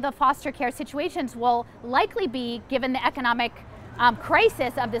many of the foster care situations will likely be, given the economic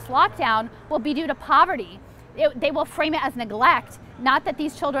crisis of this lockdown, will be due to poverty. They will frame it as neglect, not that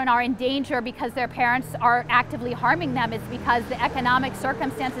these children are in danger because their parents are actively harming them. It's because the economic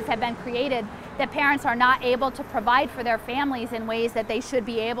circumstances have been created that parents are not able to provide for their families in ways that they should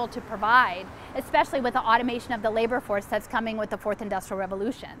be able to provide, especially with the automation of the labor force that's coming with the fourth industrial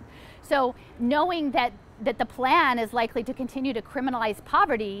revolution. So knowing that the plan is likely to continue to criminalize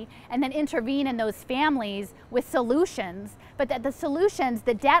poverty and then intervene in those families with solutions, but that the solutions,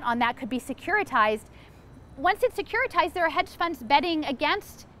 the debt on that could be securitized. Once it's securitized, there are hedge funds betting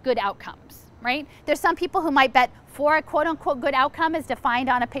against good outcomes, right? There's some people who might bet for a quote-unquote good outcome as defined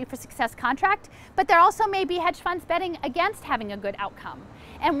on a pay-for-success contract, but there also may be hedge funds betting against having a good outcome.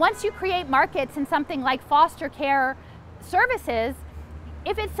 And once you create markets in something like foster care services,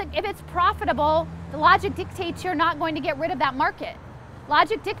 if it's profitable, the logic dictates you're not going to get rid of that market.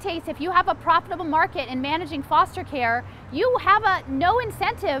 Logic dictates if you have a profitable market in managing foster care, you have no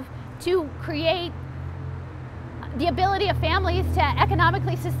incentive to create the ability of families to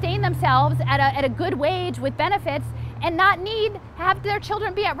economically sustain themselves at a good wage with benefits and not need to have their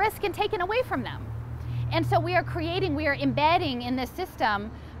children be at risk and taken away from them. And so we are embedding in this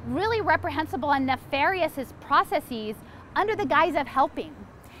system really reprehensible and nefarious processes under the guise of helping.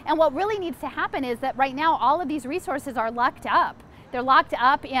 And what really needs to happen is that right now all of these resources are locked up. They're locked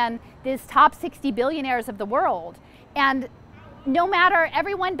up in these top 60 billionaires of the world. And no matter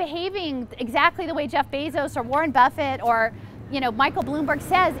everyone behaving exactly the way Jeff Bezos or Warren Buffett or Michael Bloomberg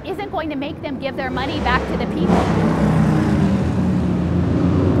says isn't going to make them give their money back to the people.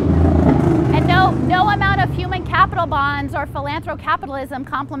 And no amount of human capital bonds or philanthrocapitalism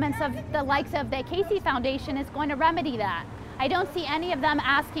compliments of the likes of the Casey Foundation is going to remedy that. I don't see any of them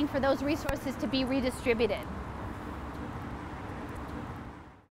asking for those resources to be redistributed.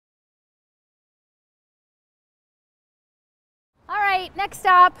 All right, next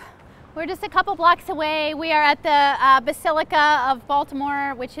stop. We're just a couple blocks away. We are at the Basilica of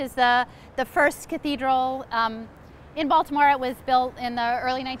Baltimore, which is the first cathedral in Baltimore. It was built in the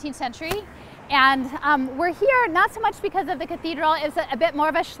early 19th century. And we're here not so much because of the cathedral. It's a bit more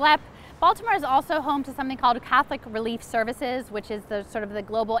of a schlep. Baltimore is also home to something called Catholic Relief Services, which is the sort of the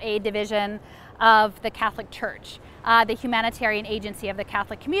global aid division of the Catholic Church, the humanitarian agency of the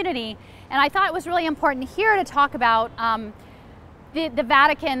Catholic community. And I thought it was really important here to talk about the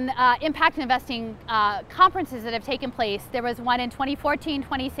Vatican impact investing conferences that have taken place. There was one in 2014,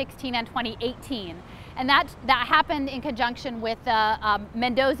 2016, and 2018. And that happened in conjunction with the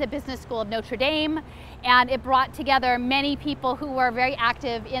Mendoza Business School of Notre Dame. And it brought together many people who were very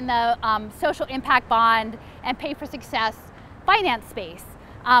active in the social impact bond and pay for success finance space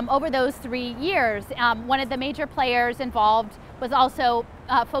over those 3 years. One of the major players involved was also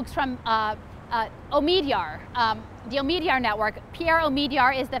folks from Omidyar, the Omidyar network. Pierre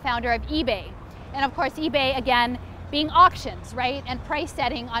Omidyar is the founder of eBay. And of course, eBay, again, being auctions, right? And price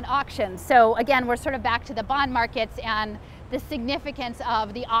setting on auctions. So again, we're sort of back to the bond markets and the significance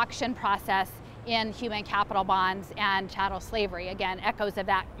of the auction process in human capital bonds and chattel slavery. Again, echoes of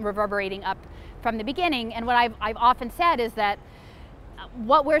that reverberating up from the beginning. And what I've often said is that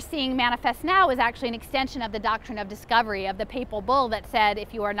what we're seeing manifest now is actually an extension of the doctrine of discovery, of the papal bull that said,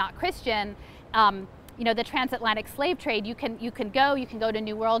 if you are not Christian, the transatlantic slave trade, you can go to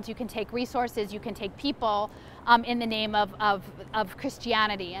new worlds, you can take resources, you can take people in the name of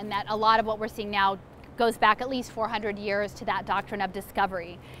Christianity. And that a lot of what we're seeing now goes back at least 400 years to that doctrine of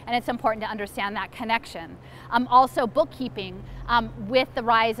discovery. And it's important to understand that connection. Also bookkeeping, with the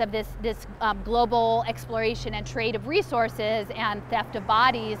rise of this global exploration and trade of resources and theft of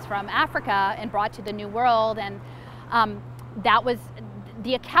bodies from Africa and brought to the New World. And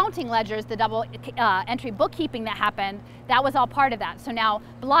the accounting ledgers, the double entry bookkeeping that happened, that was all part of that. So now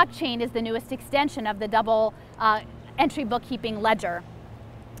blockchain is the newest extension of the double entry bookkeeping ledger.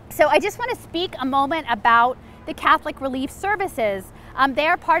 So I just want to speak a moment about the Catholic Relief Services. They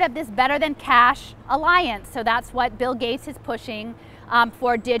are part of this Better Than Cash alliance. So that's what Bill Gates is pushing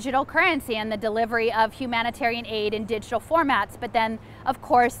for digital currency and the delivery of humanitarian aid in digital formats. But then, of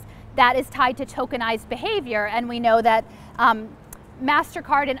course, that is tied to tokenized behavior. And we know that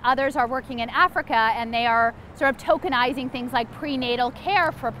MasterCard and others are working in Africa, and they are sort of tokenizing things like prenatal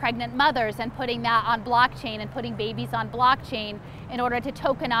care for pregnant mothers and putting that on blockchain and putting babies on blockchain in order to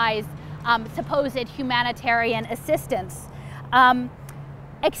tokenize supposed humanitarian assistance.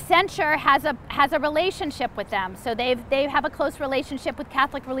 Accenture has a relationship with them, so they have a close relationship with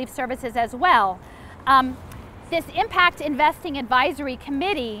Catholic Relief Services as well. This Impact Investing Advisory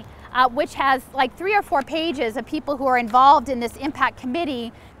Committee, which has like 3 or 4 pages of people who are involved in this impact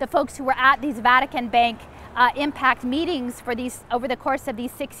committee, the folks who were at these Vatican Bank impact meetings for these over the course of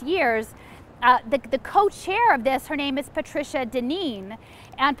these 6 years. The co-chair of this, her name is Patricia Deneen,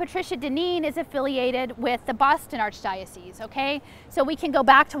 and Patricia Deneen is affiliated with the Boston Archdiocese, okay? So we can go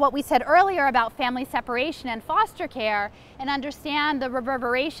back to what we said earlier about family separation and foster care and understand the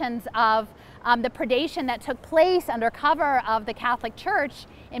reverberations of the predation that took place under cover of the Catholic Church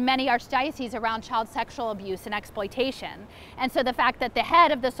in many archdioceses around child sexual abuse and exploitation. And so the fact that the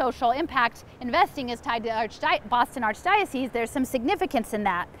head of the social impact investing is tied to Boston Archdiocese, there's some significance in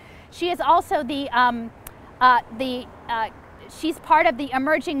that. She is also she's part of the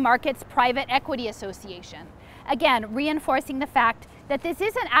Emerging Markets Private Equity Association. Again, reinforcing the fact that this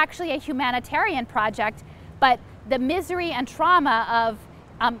isn't actually a humanitarian project, but the misery and trauma of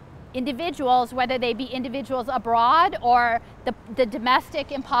individuals, whether they be individuals abroad or the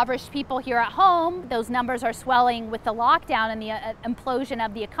domestic impoverished people here at home. Those numbers are swelling with the lockdown and the implosion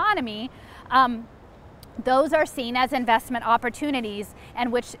of the economy. Those are seen as investment opportunities,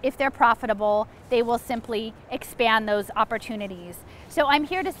 and which, if they're profitable, they will simply expand those opportunities. So I'm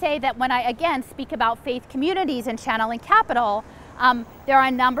here to say that when I, again, speak about faith communities and channeling capital, there are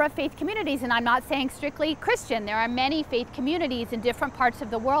a number of faith communities, and I'm not saying strictly Christian. There are many faith communities in different parts of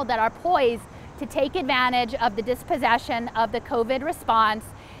the world that are poised to take advantage of the dispossession of the COVID response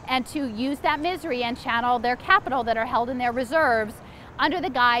and to use that misery and channel their capital that are held in their reserves under the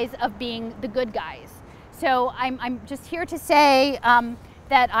guise of being the good guys. So I'm just here to say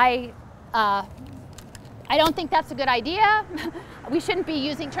that I don't think that's a good idea. We shouldn't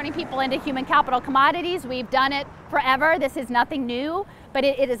be turning people into human capital commodities. We've done it forever. This is nothing new, but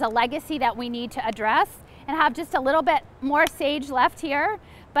it is a legacy that we need to address. And have just a little bit more sage left here.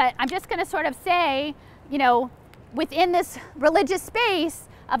 But I'm just going to sort of say, you know, within this religious space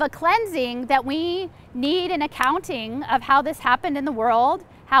of a cleansing, that we need an accounting of how this happened in the world,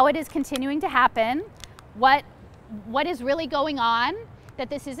 how it is continuing to happen, what is really going on, that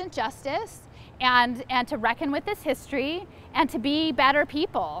this isn't justice, and to reckon with this history, and to be better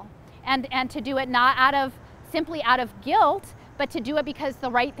people, and to do it not simply out of guilt, but to do it because it's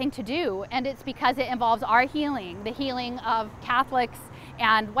the right thing to do, and it's because it involves our healing, the healing of Catholics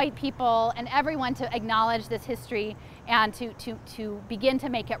and white people and everyone, to acknowledge this history and to begin to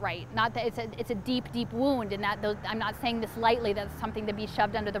make it right. Not that it's a deep, deep wound, and that I'm not saying this lightly, that's something to be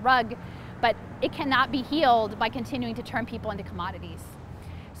shoved under the rug, but it cannot be healed by continuing to turn people into commodities.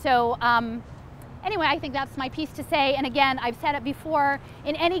 So anyway, I think that's my piece to say. And again, I've said it before,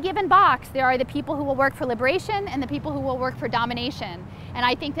 in any given box, there are the people who will work for liberation and the people who will work for domination. And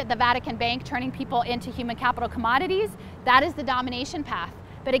I think that the Vatican Bank turning people into human capital commodities, that is the domination path.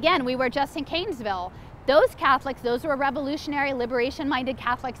 But again, we were just in Canesville. Those Catholics, those were revolutionary, liberation-minded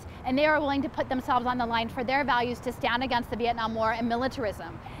Catholics, and they are willing to put themselves on the line for their values to stand against the Vietnam War and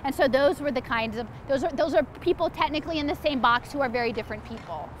militarism. And so those were the kinds of, those are people technically in the same box who are very different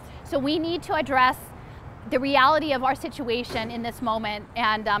people. So we need to address the reality of our situation in this moment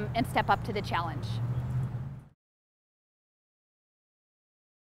and step up to the challenge.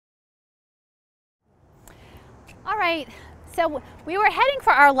 All right. So we were heading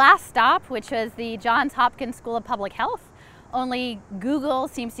for our last stop, which was the Johns Hopkins School of Public Health. Only Google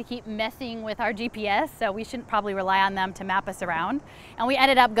seems to keep messing with our GPS, so we shouldn't probably rely on them to map us around. And we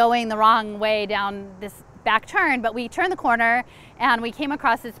ended up going the wrong way down this back turn, but we turned the corner and we came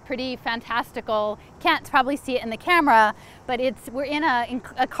across this pretty fantastical, can't probably see it in the camera, but we're in a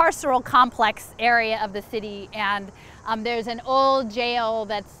carceral complex area of the city, and there's an old jail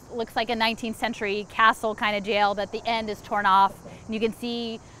that looks like a 19th century castle kind of jail that the end is torn off. And you can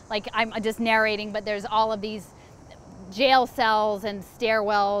see, like, I'm just narrating, but there's all of these jail cells and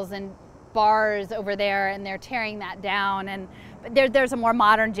stairwells and bars over there, and they're tearing that down. And there's a more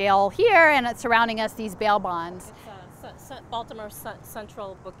modern jail here, and it's surrounding us these bail bonds. It's Baltimore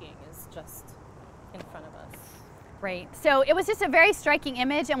Central booking is just in front of us. Right. So it was just a very striking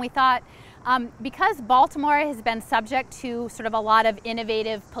image, and we thought because Baltimore has been subject to sort of a lot of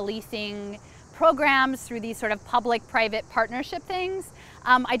innovative policing programs through these sort of public-private partnership things,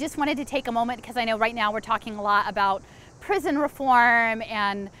 I just wanted to take a moment, because I know right now we're talking a lot about prison reform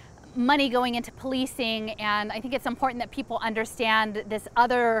and money going into policing, and I think it's important that people understand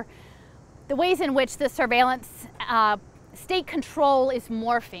the ways in which the surveillance state control is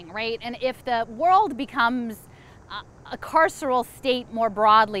morphing, right? And if the world becomes a carceral state more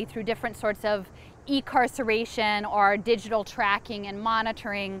broadly through different sorts of e-carceration or digital tracking and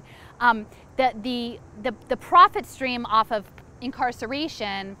monitoring, the profit stream off of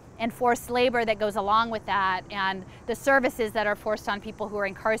incarceration and forced labor that goes along with that, and the services that are forced on people who are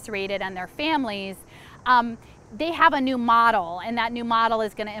incarcerated and their families, they have a new model, and that new model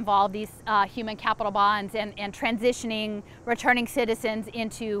is going to involve these human capital bonds and transitioning returning citizens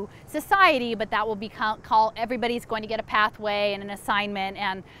into society, but that will everybody's going to get a pathway and an assignment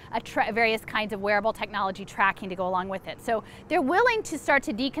and various kinds of wearable technology tracking to go along with it. So they're willing to start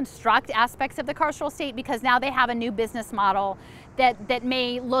to deconstruct aspects of the carceral state, because now they have a new business model that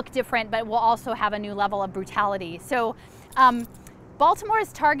may look different, but will also have a new level of brutality. So Baltimore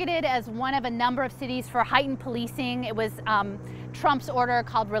is targeted as one of a number of cities for heightened policing. It was Trump's order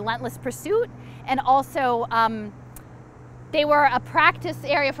called Relentless Pursuit, and also they were a practice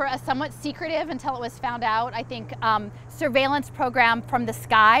area for a somewhat secretive, until it was found out, I think, surveillance program from the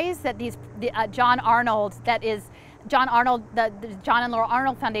skies that John Arnold, the John and Laura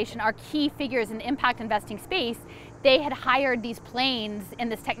Arnold Foundation, are key figures in the impact investing space. They had hired these planes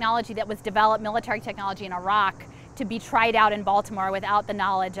and this technology that was developed, military technology in Iraq, to be tried out in Baltimore without the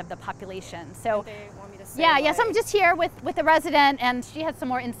knowledge of the population. So, they want me to say yes, I'm just here with a resident, and she has some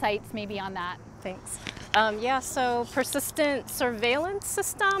more insights maybe on that. Thanks. Yeah, so persistent surveillance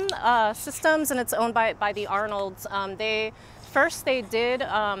systems, and it's owned by the Arnolds. They did.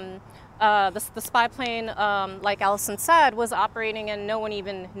 The spy plane, like Allison said, was operating and no one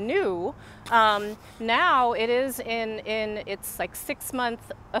even knew. Now it is in its like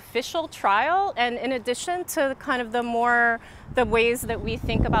 6-month official trial, and in addition to kind of the ways that we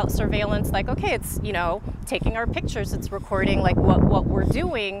think about surveillance, like, okay, it's, you know, taking our pictures, it's recording like what we're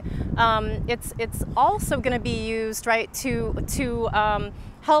doing. It's also going to be used, right, to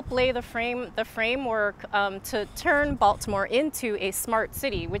help lay the framework to turn Baltimore into a smart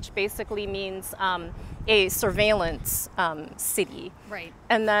city, which basically means a surveillance city. Right.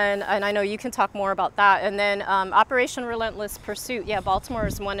 And I know you can talk more about that. And then Operation Relentless Pursuit. Yeah, Baltimore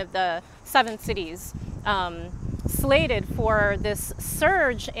is one of the 7 cities slated for this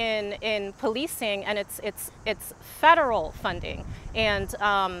surge in policing, and it's federal funding. And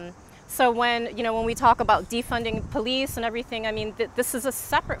so when we talk about defunding police and everything, I mean, this is a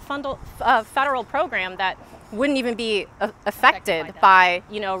separate federal program that wouldn't even be affected by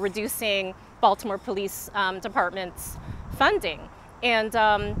reducing Baltimore Police Department's funding. And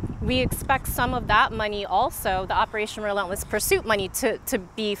we expect some of that money also, the Operation Relentless Pursuit money, to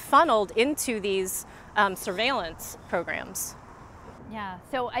be funneled into these surveillance programs. Yeah,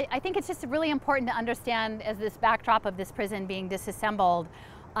 so I think it's just really important to understand, as this backdrop of this prison being disassembled,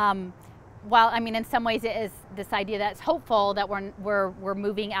 while I mean in some ways it is this idea that's hopeful that we're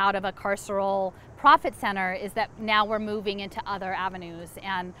moving out of a carceral profit center, is that now we're moving into other avenues.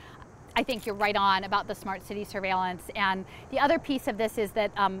 And I think you're right on about the smart city surveillance. And the other piece of this is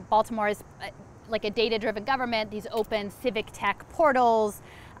that Baltimore is like a data-driven government, these open civic tech portals,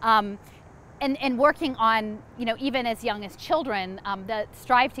 and working on, even as young as children, that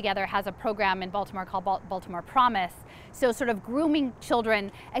Strive Together has a program in Baltimore called Baltimore Promise. So sort of grooming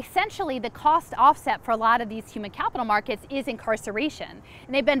children. Essentially, the cost offset for a lot of these human capital markets is incarceration.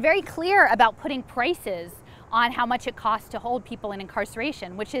 And they've been very clear about putting prices on how much it costs to hold people in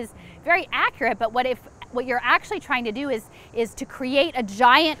incarceration, which is very accurate. But what you're actually trying to do is to create a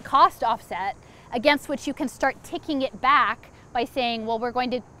giant cost offset against which you can start ticking it back by saying, well, we're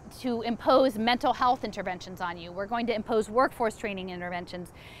going to impose mental health interventions on you. We're going to impose workforce training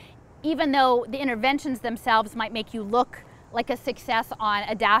interventions. Even though the interventions themselves might make you look like a success on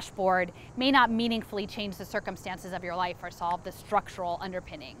a dashboard, may not meaningfully change the circumstances of your life or solve the structural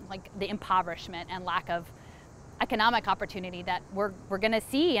underpinning, like the impoverishment and lack of economic opportunity that we're going to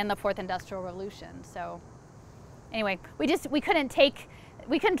see in the 4th Industrial Revolution. So anyway, we couldn't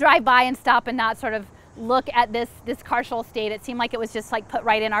drive by and stop and not sort of look at this carceral state. It seemed like it was just like put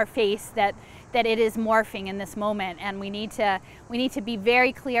right in our face that it is morphing in this moment, and we need to be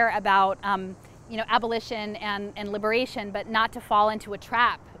very clear about abolition and liberation, but not to fall into a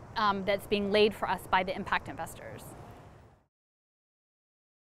trap that's being laid for us by the impact investors.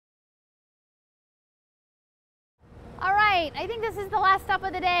 All right, I think this is the last stop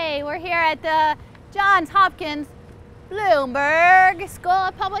of the day. We're here at the Johns Hopkins Bloomberg School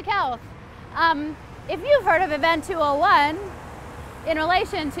of Public Health. If you've heard of Event 201 in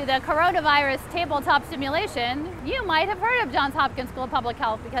relation to the coronavirus tabletop simulation, you might have heard of Johns Hopkins School of Public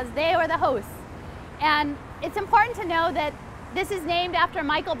Health because they were the hosts. And it's important to know that this is named after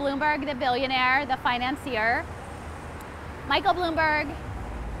Michael Bloomberg, the billionaire, the financier. Michael Bloomberg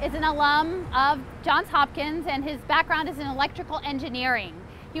is an alum of Johns Hopkins, and his background is in electrical engineering.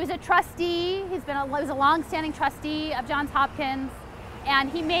 He was a trustee, he was a long-standing trustee of Johns Hopkins, and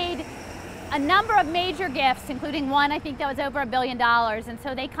he made a number of major gifts, including one I think that was over $1 billion, and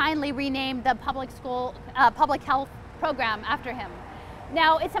so they kindly renamed the public health program after him.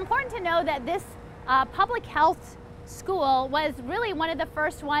 Now, it's important to know that this public health school was really one of the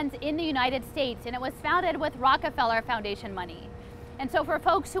first ones in the United States, and it was founded with Rockefeller Foundation money. And so for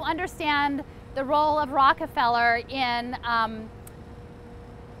folks who understand the role of Rockefeller in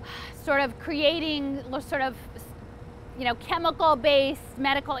sort of creating chemical-based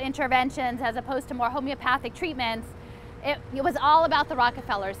medical interventions as opposed to more homeopathic treatments, it was all about the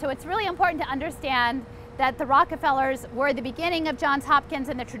Rockefellers. So it's really important to understand that the Rockefellers were the beginning of Johns Hopkins,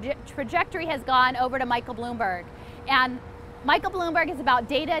 and the trajectory has gone over to Michael Bloomberg. And Michael Bloomberg is about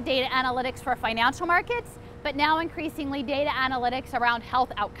data analytics for financial markets, but now increasingly data analytics around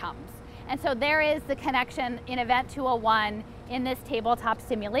health outcomes. And so there is the connection in Event 201 in this tabletop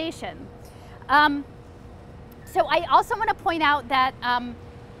simulation. So I also want to point out that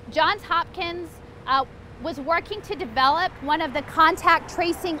Johns Hopkins was working to develop one of the contact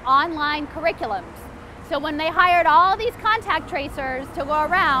tracing online curriculums. So when they hired all these contact tracers to go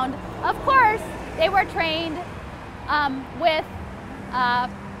around, of course, they were trained on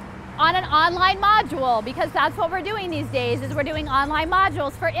an online module, because that's what we're doing these days, is we're doing online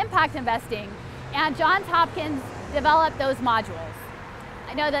modules for impact investing. And Johns Hopkins developed those modules.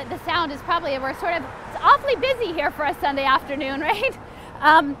 I know that the sound is probably, it's awfully busy here for a Sunday afternoon, right?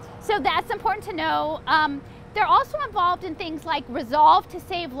 So that's important to know. They're also involved in things like Resolve to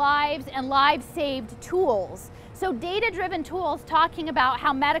Save Lives and Lives Saved tools. So data-driven tools talking about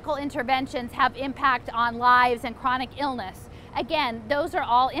how medical interventions have impact on lives and chronic illness. Again, those are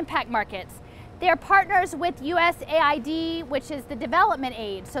all impact markets. They're partners with USAID, which is the development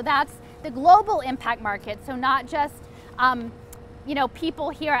aid. So that's the global impact market. So not just people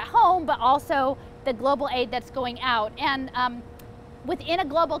here at home, but also the global aid that's going out. And within a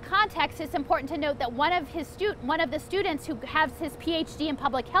global context, it's important to note that one of the students who has his PhD in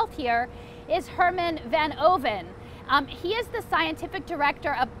public health here is Herman van Oven. He is the scientific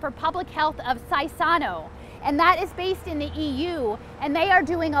director for public health of Saisano, and that is based in the EU, and they are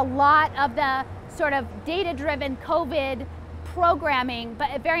doing a lot of the sort of data-driven COVID programming,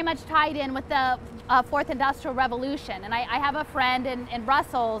 but very much tied in with the Fourth Industrial Revolution. And I have a friend in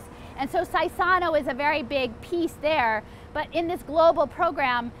Brussels, and so Saisano is a very big piece there. But in this global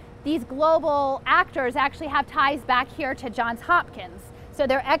program, these global actors actually have ties back here to Johns Hopkins. So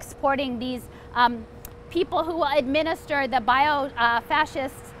they're exporting these people who will administer the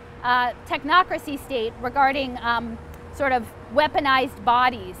bio-fascist technocracy state regarding sort of weaponized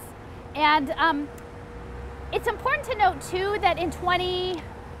bodies. And it's important to note too that in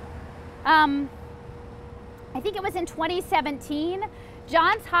I think it was in 2017,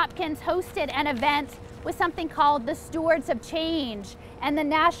 Johns Hopkins hosted an event with something called the Stewards of Change and the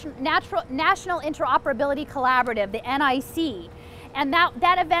National Interoperability Collaborative, the NIC. And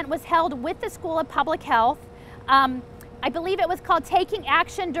that event was held with the School of Public Health. I believe it was called Taking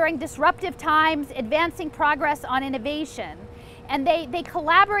Action During Disruptive Times, Advancing Progress on Innovation. And they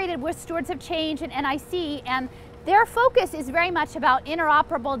collaborated with Stewards of Change and NIC, and their focus is very much about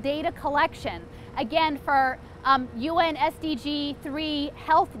interoperable data collection. Again, for UN SDG 3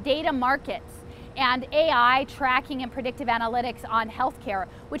 health data markets and AI tracking and predictive analytics on healthcare,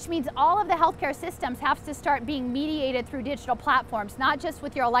 which means all of the healthcare systems have to start being mediated through digital platforms, not just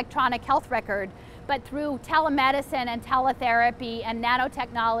with your electronic health record, but through telemedicine and teletherapy and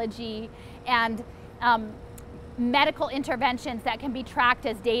nanotechnology and medical interventions that can be tracked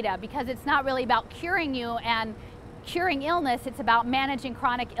as data, because it's not really about curing you and curing illness, it's about managing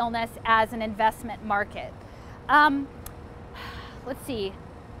chronic illness as an investment market. Let's see.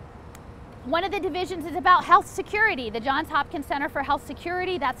 One of the divisions is about health security. The Johns Hopkins Center for Health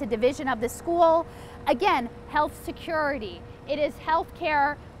Security, that's a division of the school. Again, health security. It is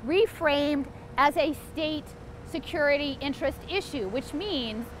healthcare reframed as a state security interest issue, which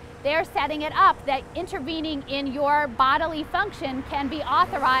means they're setting it up that intervening in your bodily function can be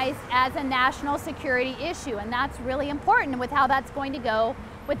authorized as a national security issue. And that's really important with how that's going to go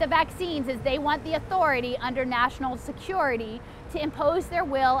with the vaccines, is they want the authority under national security to impose their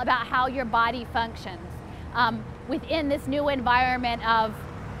will about how your body functions within this new environment of,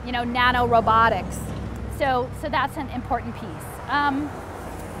 you know, nanorobotics. So that's an important piece.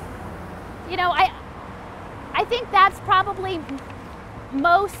 You know, I think that's probably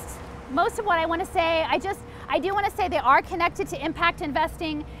most of what I want to say. I do want to say they are connected to impact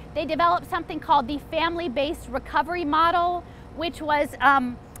investing. They developed something called the family-based recovery model, which was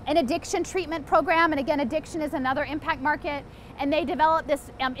an addiction treatment program. And again, addiction is another impact market. And they developed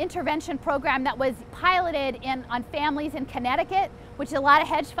this intervention program that was piloted on families in Connecticut, which a lot of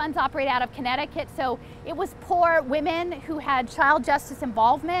hedge funds operate out of Connecticut. So it was poor women who had child justice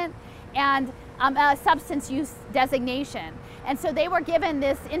involvement and a substance use designation. And so they were given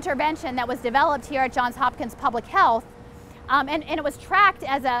this intervention that was developed here at Johns Hopkins Public Health, and it was tracked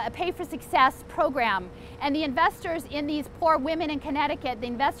as a pay-for-success program. And the investors in these poor women in Connecticut, the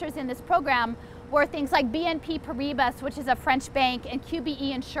investors in this program were things like BNP Paribas, which is a French bank, and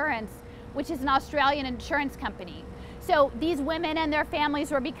QBE Insurance, which is an Australian insurance company. So these women and their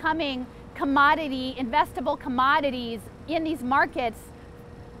families were becoming investable commodities in these markets,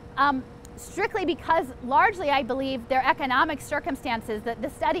 strictly because largely, I believe, their economic circumstances. The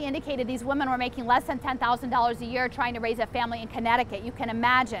study indicated these women were making less than $10,000 a year trying to raise a family in Connecticut, you can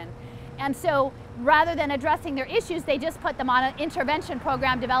imagine. And so rather than addressing their issues, they just put them on an intervention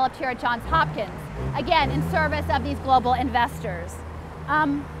program developed here at Johns Hopkins, again, in service of these global investors.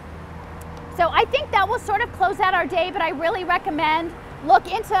 So I think that will sort of close out our day, but I really recommend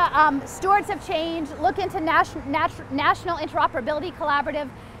look into Stewards of Change, look into National Interoperability Collaborative.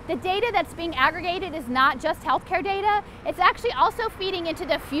 The data that's being aggregated is not just healthcare data, it's actually also feeding into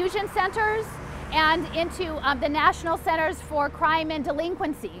the fusion centers and into the National Centers for Crime and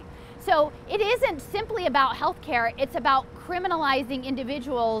Delinquency. So it isn't simply about healthcare, it's about criminalizing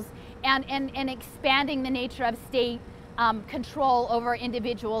individuals and expanding the nature of state control over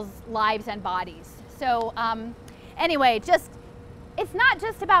individuals' lives and bodies. So anyway, it's not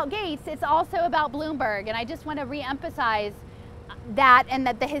just about Gates, it's also about Bloomberg. And I just want to re-emphasize that, and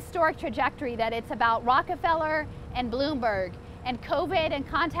that the historic trajectory, that it's about Rockefeller and Bloomberg, and COVID and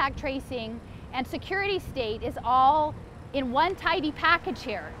contact tracing and security state is all in one tidy package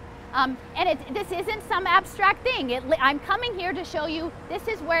here. And this isn't some abstract thing. I'm coming here to show you this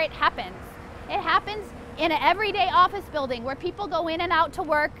is where it happens. It happens in an everyday office building where people go in and out to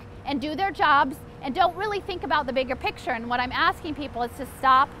work and do their jobs and don't really think about the bigger picture. And what I'm asking people is to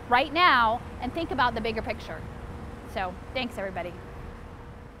stop right now and think about the bigger picture. So thanks, everybody.